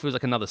into what feels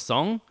like another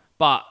song,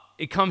 but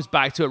it comes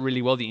back to it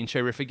really well, the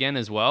intro riff again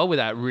as well, with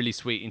that really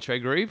sweet intro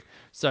groove.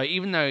 So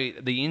even though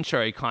the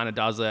intro kind of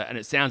does it and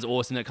it sounds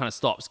awesome, it kind of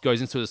stops,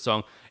 goes into the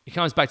song, it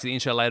comes back to the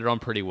intro later on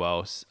pretty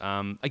well.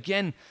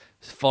 Again,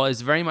 follows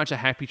very much a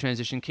happy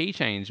transition key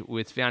change,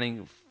 with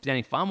sounding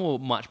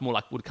much more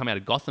like would come out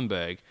of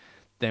Gothenburg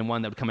than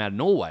one that would come out of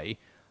Norway,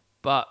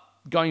 but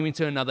going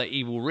into another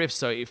evil riff.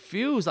 So it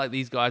feels like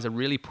these guys are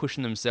really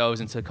pushing themselves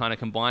into kind of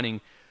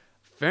combining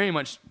very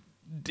much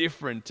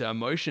different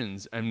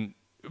emotions and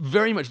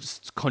very much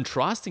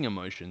contrasting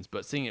emotions,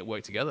 but seeing it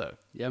work together.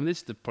 Yeah, I mean,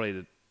 this is probably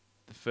the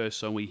first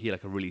song where you hear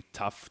like a really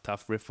tough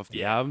riff off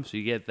the album. So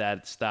you get that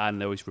at the start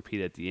and they always repeat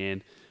it at the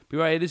end. But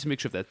right, it is a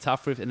mixture of that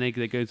tough riff and then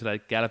they go into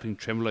that galloping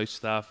tremolo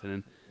stuff,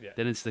 and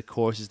then it's the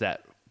chorus is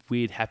that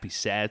weird, happy,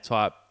 sad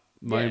type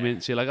moment. Yeah.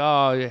 So you're like,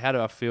 oh, how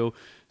do I feel?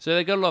 So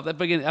they got a lot of that.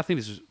 But again, I think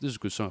this is a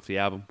good song off the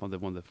album, one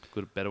of the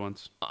good, better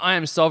ones. I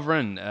Am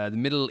Sovereign. The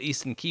Middle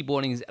Eastern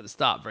keyboarding is at the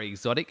start very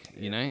exotic,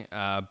 you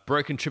know.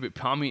 Broken Tribute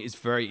Palmy is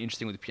very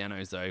interesting with the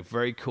pianos, though.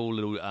 Very cool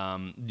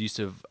little use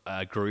of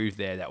groove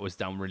there that was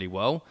done really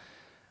well.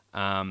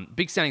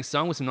 Big sounding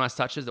song with some nice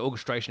touches. The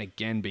orchestration,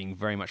 again, being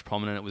very much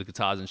prominent with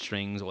guitars and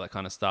strings, all that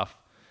kind of stuff.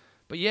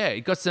 But yeah,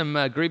 it got some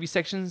groovy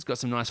sections, got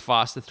some nice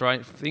faster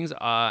things.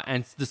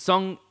 And the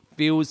song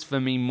feels for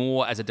me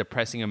more as a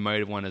depressing,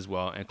 emotive one as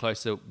well, and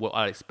close to what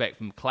I'd expect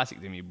from classic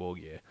Dimmu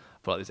Borgir.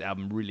 I feel like this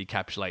album really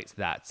encapsulates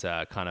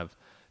that kind of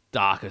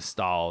darker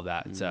style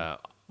that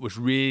was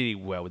really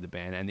well with the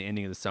band, and the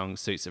ending of the song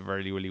suits it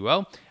really, really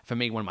well. For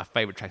me, one of my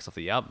favorite tracks off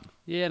the album.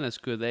 Yeah, and that's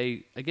good.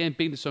 They, again,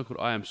 being the song called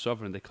I Am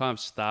Sovereign, they kind of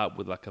start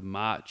with like a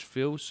march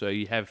feel, so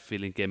you have a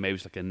feeling, again, maybe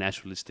it's like a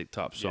nationalistic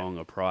type song,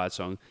 a pride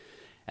song.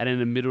 And in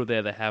the middle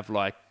there, they have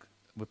like,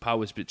 where part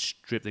was a bit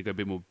stripped, they go a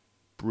bit more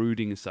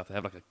brooding and stuff. They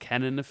have like a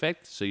canon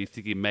effect, so you're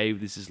thinking maybe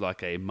this is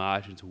like a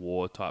march into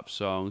war type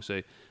song.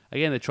 So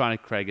again, they're trying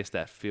to create, I guess,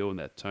 that feel and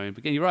that tone. But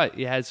again, you're right,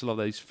 it has a lot of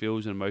those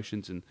feels and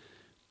emotions and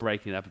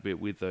breaking it up a bit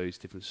with those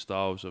different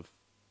styles of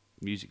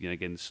music. You know,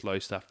 again, the slow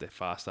stuff, the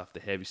fast stuff, the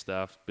heavy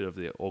stuff, bit of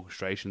the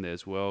orchestration there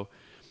as well.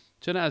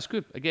 So no, it's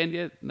good. Again,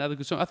 yeah, another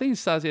good song. I think it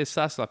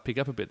starts to like pick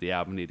up a bit the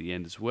album near the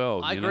end as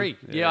well. I agree.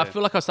 Yeah, I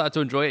feel like I started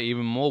to enjoy it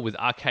even more with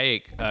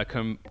Archaic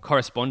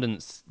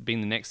Correspondence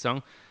being the next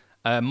song.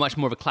 Much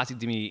more of a classic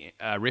Dimmu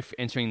riff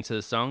entering into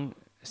the song.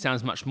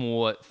 Sounds much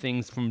more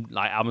things from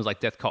like albums like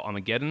Death Cult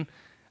Armageddon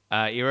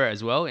era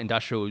as well.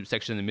 Industrial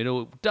section in the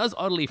middle does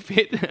oddly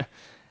fit.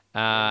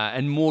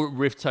 And more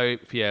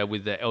Rifftopia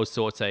with the El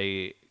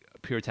Sorte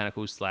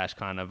puritanical /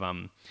 kind of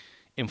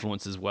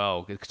influence as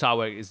well. The guitar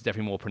work is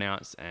definitely more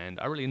pronounced, and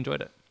I really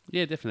enjoyed it.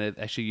 Yeah, definitely.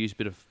 They actually used a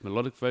bit of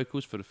melodic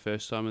vocals for the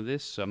first time of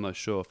this, so I'm not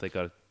sure if they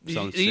got a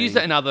song. He used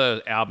that in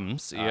other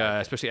albums,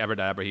 especially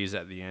Abracadabra. He used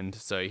that at the end,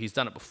 so he's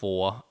done it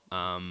before.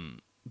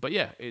 But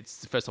yeah, it's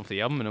the first time for the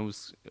album, and it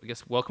was, I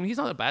guess, welcome. He's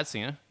not a bad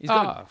singer. He's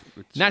got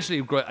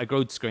naturally a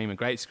good screamer,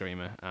 great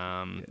screamer.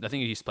 I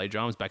think he used to play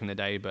drums back in the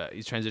day, but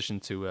his transition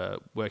to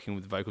working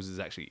with vocals is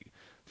actually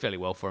fairly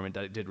well for him.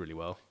 It did really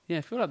well. Yeah,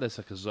 I feel like there's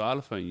like a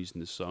xylophone used in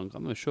this song.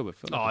 I'm not sure, but I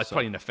feel like it's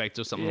probably an effect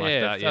or something like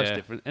that. Yeah, that's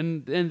different.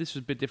 And this was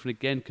a bit different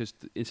again, because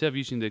instead of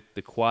using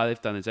the choir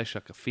they've done, there's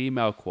actually like a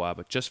female choir,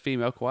 but just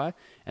female choir,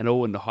 and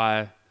all in the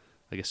higher,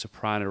 I guess,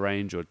 soprano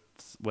range or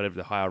whatever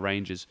the higher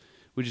range is,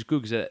 which is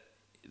good because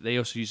they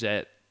also use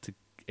that to,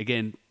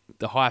 again,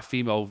 the high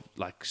female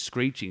like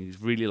screeching is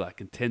really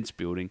like intense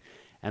building,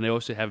 and they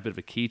also have a bit of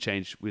a key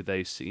change with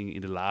they singing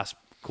in the last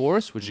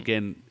chorus, which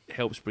again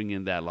helps bring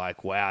in that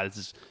like, wow, this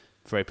is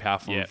very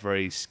powerful and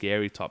very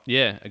scary type.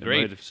 Yeah, agreed.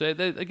 Emotive. So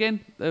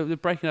they're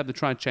breaking up, they're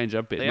trying to change it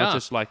up a bit, not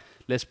just like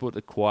let's put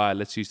the choir,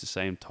 let's use the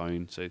same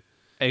tone. So.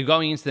 And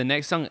going into the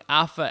next song,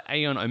 Alpha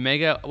Aeon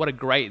Omega. What a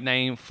great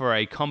name for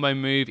a combo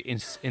move in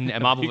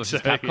Marvel vs.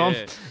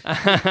 Capcom.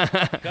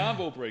 Yeah.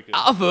 Combo breaker.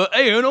 Alpha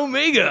Aeon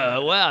Omega.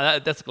 Wow,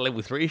 that's like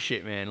level 3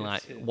 shit, man.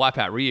 Like, wipe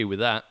out Ryu with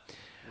that.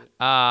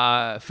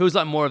 Feels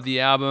like more of the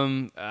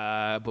album,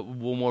 but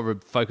more of a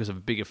focus of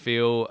a bigger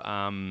feel.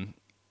 No,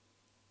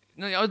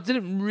 I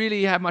didn't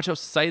really have much else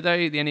to say, though.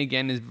 The ending,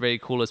 again, is the very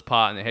coolest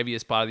part and the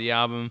heaviest part of the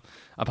album.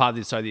 A part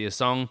of the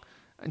song.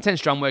 Intense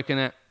drum work in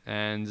it.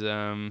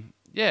 And,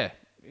 yeah.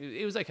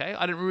 It was okay.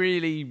 I didn't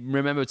really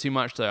remember too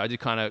much, though. I did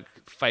kind of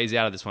phase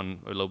out of this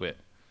one a little bit.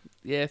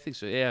 Yeah, I think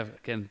so. Yeah,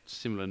 again,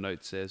 similar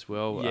notes there as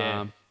well.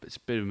 Yeah. It's a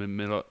bit of a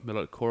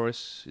melodic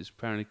chorus is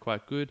apparently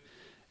quite good.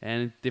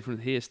 And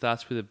different here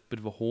starts with a bit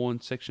of a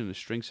horn section and a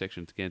string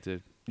section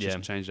to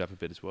just change it up a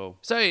bit as well.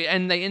 So,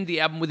 and they end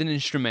the album with an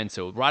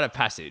instrumental, Rite of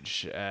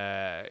Passage.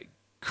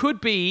 Could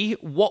be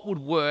what would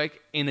work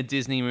in a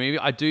Disney movie.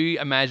 I do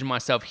imagine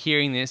myself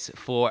hearing this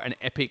for an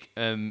epic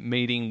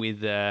meeting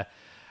with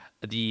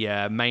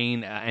the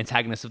main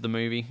antagonist of the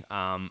movie,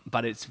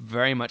 but it's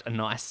very much a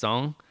nice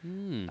song.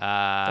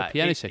 The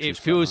piano section. It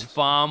feels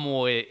far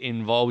more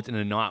involved in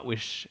a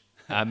Nightwish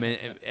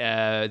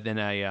than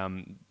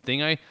a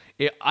thingo.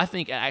 I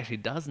think it actually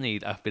does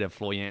need a bit of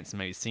Floor Jansen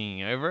maybe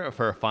singing over it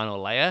for a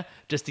final layer,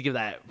 just to give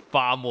that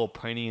far more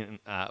poignant,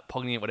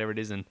 whatever it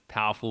is, and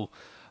powerful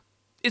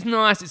it's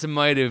nice, it's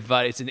emotive,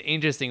 but it's an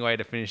interesting way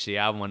to finish the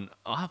album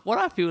on what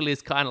I feel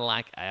is kind of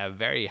like a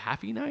very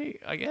happy note,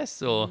 I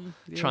guess, or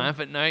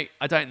triumphant note.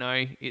 I don't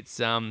know. It's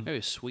Maybe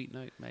a sweet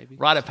note, maybe.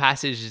 Rite of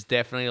Passage is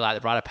definitely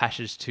like the Rite of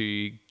Passage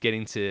to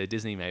getting to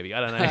Disney, maybe. I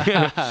don't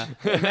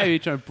know. Maybe you're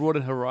trying to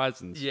broaden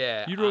horizons.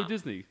 Yeah. You wrote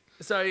Disney.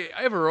 So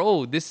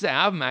overall, this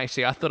album,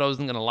 actually, I thought I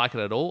wasn't going to like it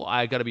at all.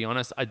 I got to be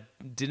honest, I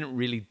didn't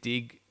really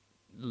dig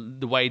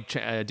the way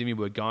Dimmy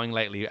were going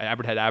lately.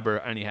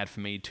 Abracadabra only had for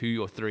me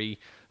 2 or 3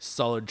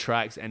 solid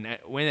tracks, and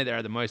when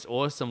they're the most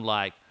awesome,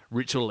 like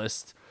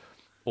Ritualist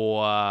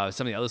or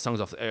some of the other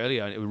songs off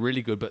earlier, it was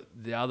really good, but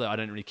the other I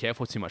don't really care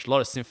for too much. A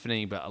lot of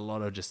symphony, but a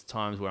lot of just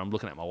times where I'm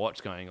looking at my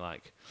watch going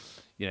like,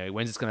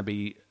 when's it's going to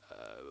be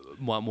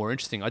more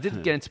interesting. I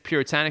didn't get into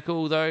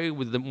Puritanical though,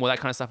 with more that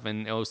kind of stuff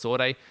in El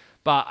Sorte,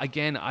 but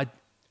again,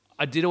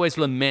 I did always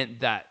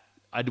lament that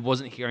I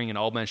wasn't hearing an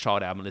Old Man's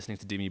Child album listening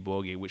to Dimmy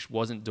Borgir, which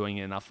wasn't doing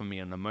enough for me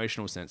in an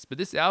emotional sense. But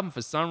this album,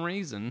 for some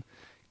reason,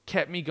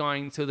 kept me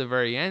going till the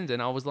very end,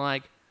 and I was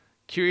like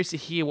curious to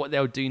hear what they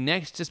would do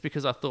next, just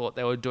because I thought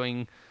they were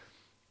doing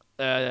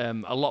a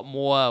lot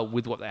more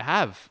with what they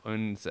have.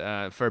 And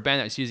for a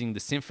band that's using the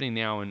symphony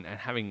now and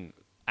having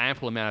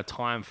ample amount of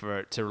time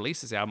to release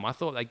this album, I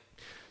thought they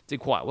did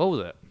quite well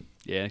with it.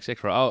 Yeah,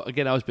 exactly right.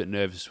 Again, I was a bit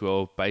nervous as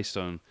well, based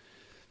on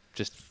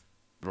just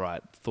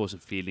thoughts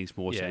and feelings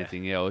more than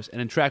anything else.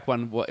 And in track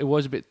 1, it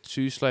was a bit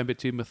too slow, a bit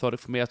too methodic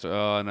for me. I thought,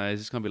 oh no, is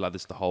this going to be like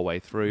this the whole way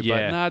through? Yeah.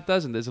 But no, it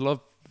doesn't. There's a lot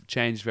of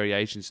change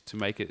variations to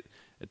make it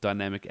a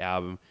dynamic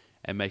album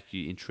and make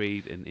you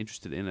intrigued and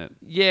interested in it.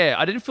 Yeah,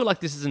 I didn't feel like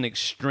this is an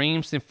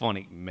extreme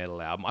symphonic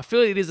metal album. I feel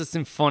it is a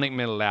symphonic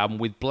metal album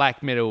with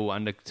black metal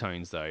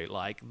undertones, though.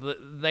 Like,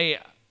 they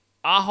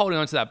are holding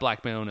on to that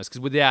black metalness,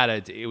 because without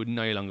it, it would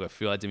no longer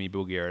feel like Dimmy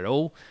Borgir at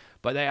all.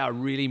 But they are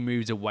really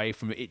moved away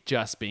from it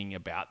just being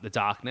about the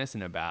darkness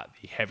and about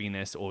the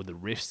heaviness or the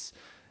riffs,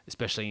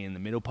 especially in the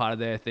middle part of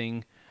their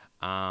thing.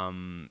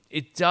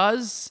 It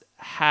does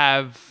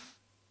have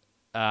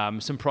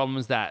some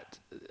problems that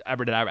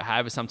Abracadabra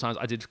have. Sometimes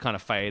I did kind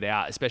of fade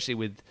out, especially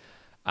with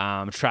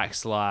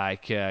tracks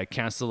like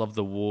Council of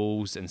the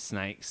Wolves and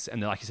Snakes,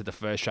 and like you said, the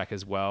first track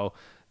as well,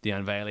 The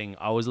Unveiling.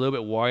 I was a little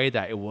bit worried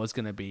that it was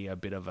going to be a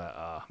bit of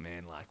a,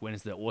 when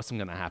is the awesome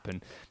going to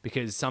happen?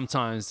 Because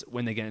sometimes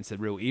when they get into the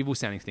real evil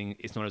sounding thing,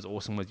 it's not as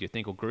awesome as you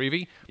think or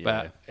groovy. Yeah.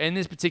 But in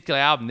this particular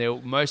album,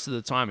 most of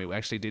the time, it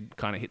actually did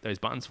kind of hit those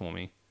buttons for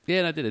me.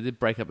 Yeah, and it did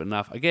break up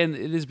enough. Again,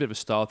 it is a bit of a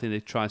style thing. They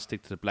try and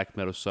stick to the black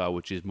metal style,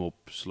 which is more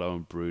slow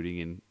and brooding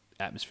and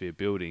atmosphere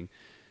building.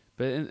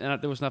 But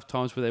and there was enough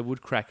times where they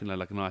would crack in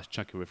like a nice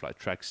chunky riff, like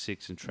track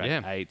 6 and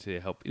track 8 to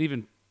help. And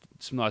even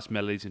some nice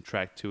melodies in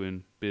track 2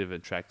 and a bit of a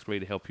track 3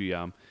 to help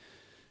you,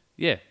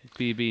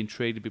 be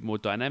intrigued, a bit more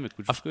dynamic,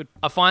 which is good.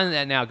 I find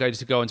that now, go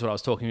into what I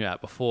was talking about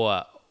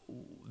before,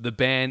 the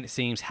band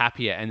seems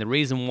happier, and the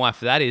reason why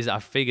for that is I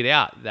found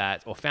out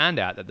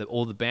that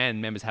all the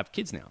band members have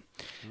kids now.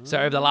 So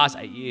over the last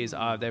 8 years,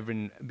 they've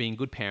been being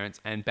good parents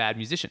and bad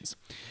musicians.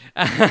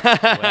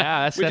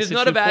 Wow, which is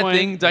not a bad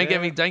thing. Don't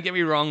get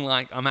me wrong.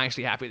 Like, I'm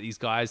actually happy that these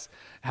guys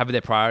have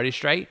their priorities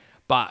straight,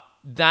 but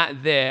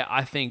that there,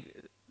 I think,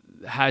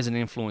 has an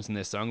influence in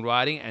their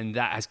songwriting, and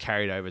that has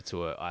carried over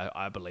to it,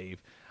 I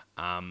believe.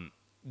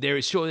 There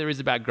is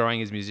about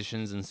growing as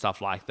musicians and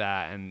stuff like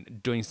that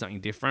and doing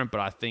something different,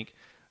 but I think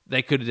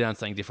they could have done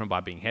something different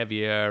by being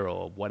heavier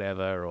or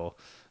whatever, or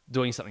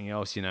doing something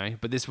else,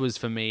 But this was,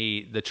 for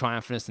me, the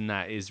triumphantness in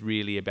that is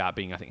really about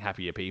being, I think,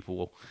 happier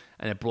people,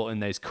 and it brought in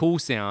those cool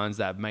sounds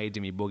that made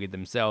Dimmy Borgir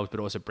themselves, but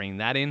also bringing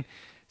that in.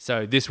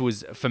 So this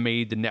was, for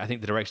me, I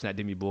think the direction that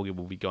Dimmy Borgir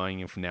will be going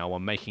in from now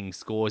on, making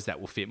scores that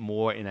will fit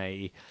more in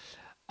a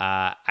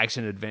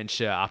action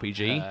adventure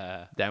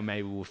RPG that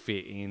maybe will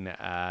fit in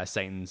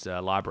Satan's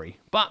library.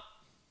 But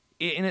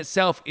it in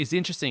itself is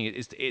interesting.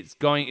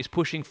 It's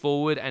pushing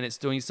forward, and it's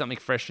doing something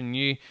fresh and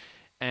new.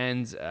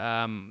 And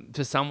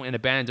for someone in a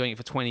band doing it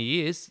for 20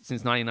 years,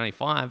 since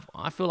 1995,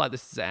 I feel like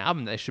this is an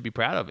album they should be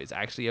proud of. It's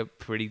actually a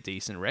pretty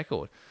decent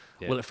record.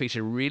 Yeah. Will it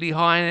feature really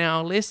high in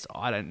our list?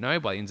 I don't know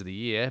by the end of the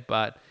year,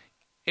 but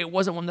it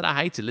wasn't one that I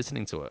hated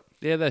listening to it.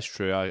 Yeah, that's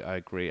true. I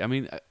agree. I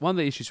mean, one of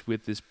the issues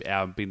with this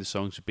album being the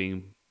songs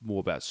being more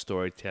about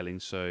storytelling,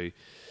 so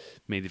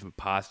many different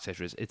parts,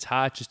 etc. It's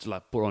hard just to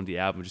like put on the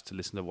album just to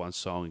listen to one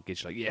song and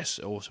get you like,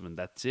 yes, awesome, and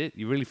that's it.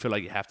 You really feel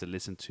like you have to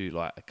listen to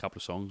like a couple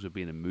of songs or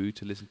be in a mood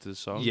to listen to the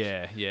songs.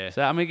 Yeah.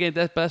 So I mean, again,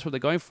 that's what they're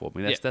going for. I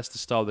mean, that's the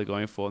style they're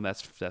going for, and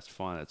that's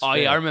fine. That's fair.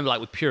 Yeah, I remember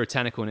like with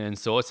Puritanical and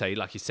Sorte,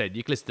 like you said,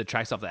 you could listen to the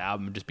tracks off the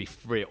album and just be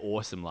very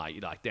awesome. Like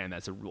you're like, damn,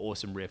 that's an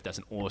awesome riff, that's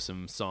an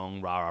awesome song,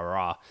 rah rah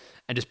rah,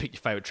 and just pick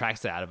your favorite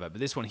tracks out of it. But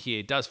this one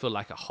here does feel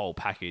like a whole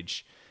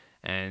package,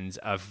 and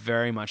a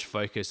very much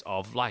focus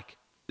of like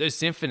those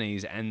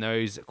symphonies and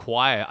those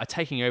choir are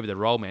taking over the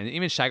role, man.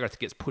 Even Shaggoth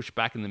gets pushed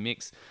back in the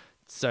mix,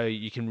 so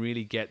you can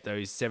really get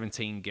those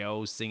 17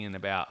 girls singing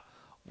about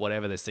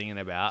whatever they're singing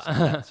about.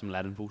 Some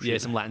Latin bullshit. Yeah,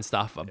 some Latin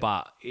stuff. Yeah.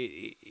 But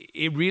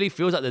it really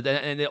feels like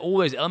and all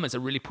those elements are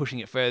really pushing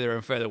it further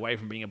and further away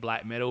from being a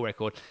black metal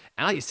record.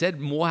 And like you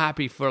said, more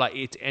happy for like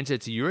it to enter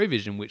to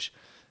Eurovision, which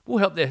will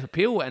help their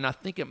appeal, and I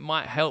think it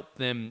might help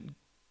them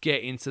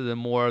get into the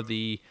more of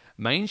the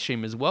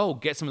mainstream as well.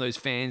 Get some of those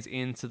fans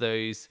into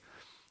those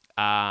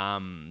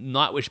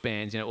Nightwish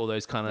bands, all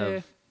those kind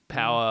of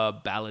power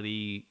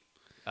ballady,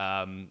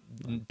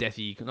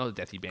 deathy, not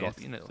deathy bands,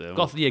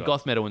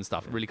 goth metal and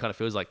stuff. It really kind of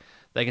feels like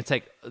they can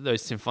take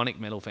those symphonic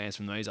metal fans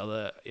from those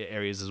other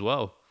areas as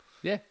well.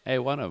 Yeah, hey,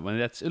 why not? I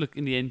mean, look,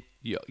 in the end,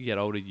 you get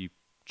older, you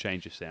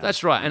change your sound.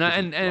 That's right,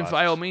 and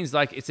by all means,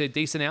 like, it's a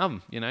decent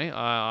album.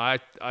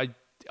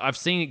 I've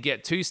seen it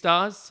get 2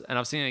 stars, and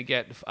I've seen it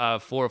get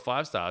 4 or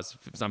 5 stars.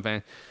 Some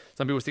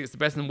people think it's the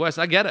best and the worst.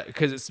 I get it,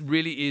 because it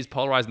really is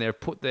polarizing.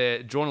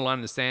 They've drawn a line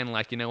in the sand.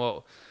 Like, you know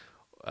what?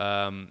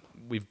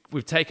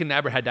 We've taken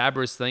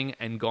Abrahadabra's thing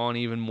and gone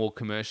even more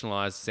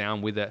commercialized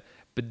sound with it.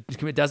 But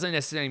it doesn't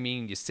necessarily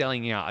mean you're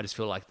selling out. I just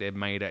feel like they've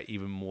made it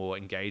even more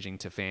engaging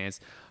to fans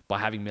by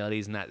having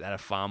melodies and that are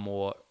far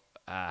more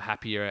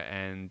happier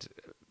and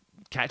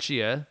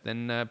catchier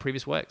than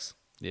previous works.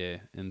 Yeah,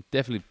 and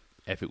definitely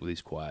epic with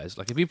these choirs.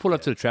 Like, if you pull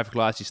up to the traffic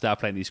lights, you start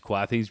playing these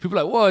choir things, people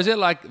are like, whoa, is it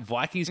like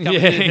Vikings coming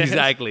in? Yeah,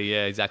 exactly.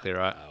 Yeah, exactly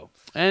right.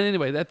 And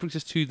anyway, that brings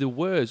us to the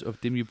words of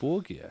Dimmu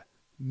Borgir.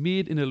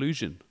 Mirrored in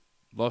illusion,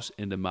 lost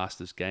in the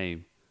master's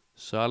game,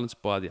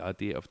 silenced by the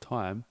idea of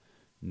time,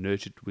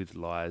 nurtured with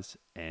lies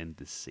and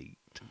deceit.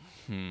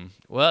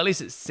 Well, at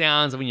least it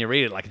sounds, when you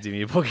read it, like a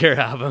Dimmu Borgir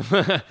album.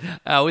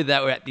 With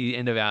that, we're at the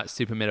end of our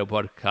Super Metal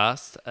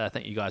podcast.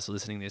 Thank you guys for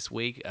listening this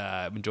week.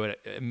 Enjoyed it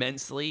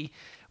immensely.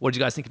 What did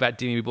you guys think about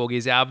Dimmu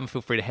Borgir's album?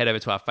 Feel free to head over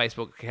to our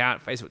Facebook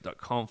account,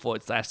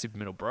 facebook.com/Super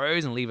Metal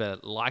Bros, and leave a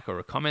like or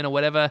a comment or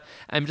whatever.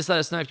 And just let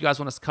us know if you guys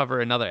want us to cover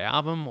another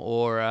album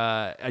or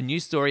a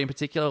news story in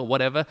particular or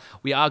whatever.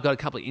 We are got a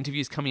couple of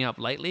interviews coming up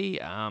lately,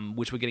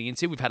 which we're getting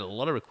into. We've had a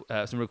lot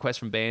of some requests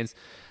from bands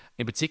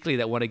in particular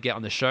that want to get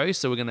on the show.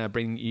 So we're going to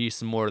bring you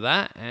some more of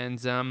that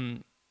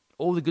and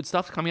all the good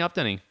stuff coming up,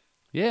 Danny.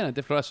 Yeah,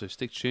 definitely. So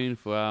stick tuned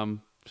for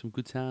some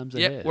good times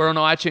ahead. Yep, we're on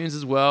iTunes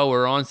as well.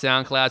 We're on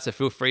SoundCloud, so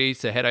feel free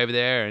to head over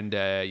there and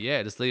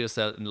just leave us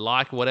a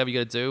like or whatever you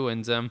got to do.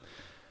 And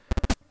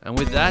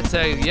with that,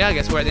 I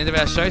guess we're at the end of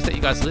our show. So thank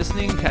you guys for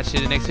listening. Catch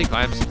you next week.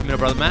 I am Super Metal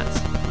Brother Matt.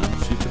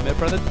 I'm Super Metal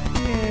Brother.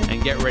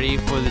 And get ready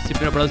for the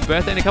Super Metal Brothers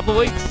birthday in a couple of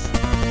weeks.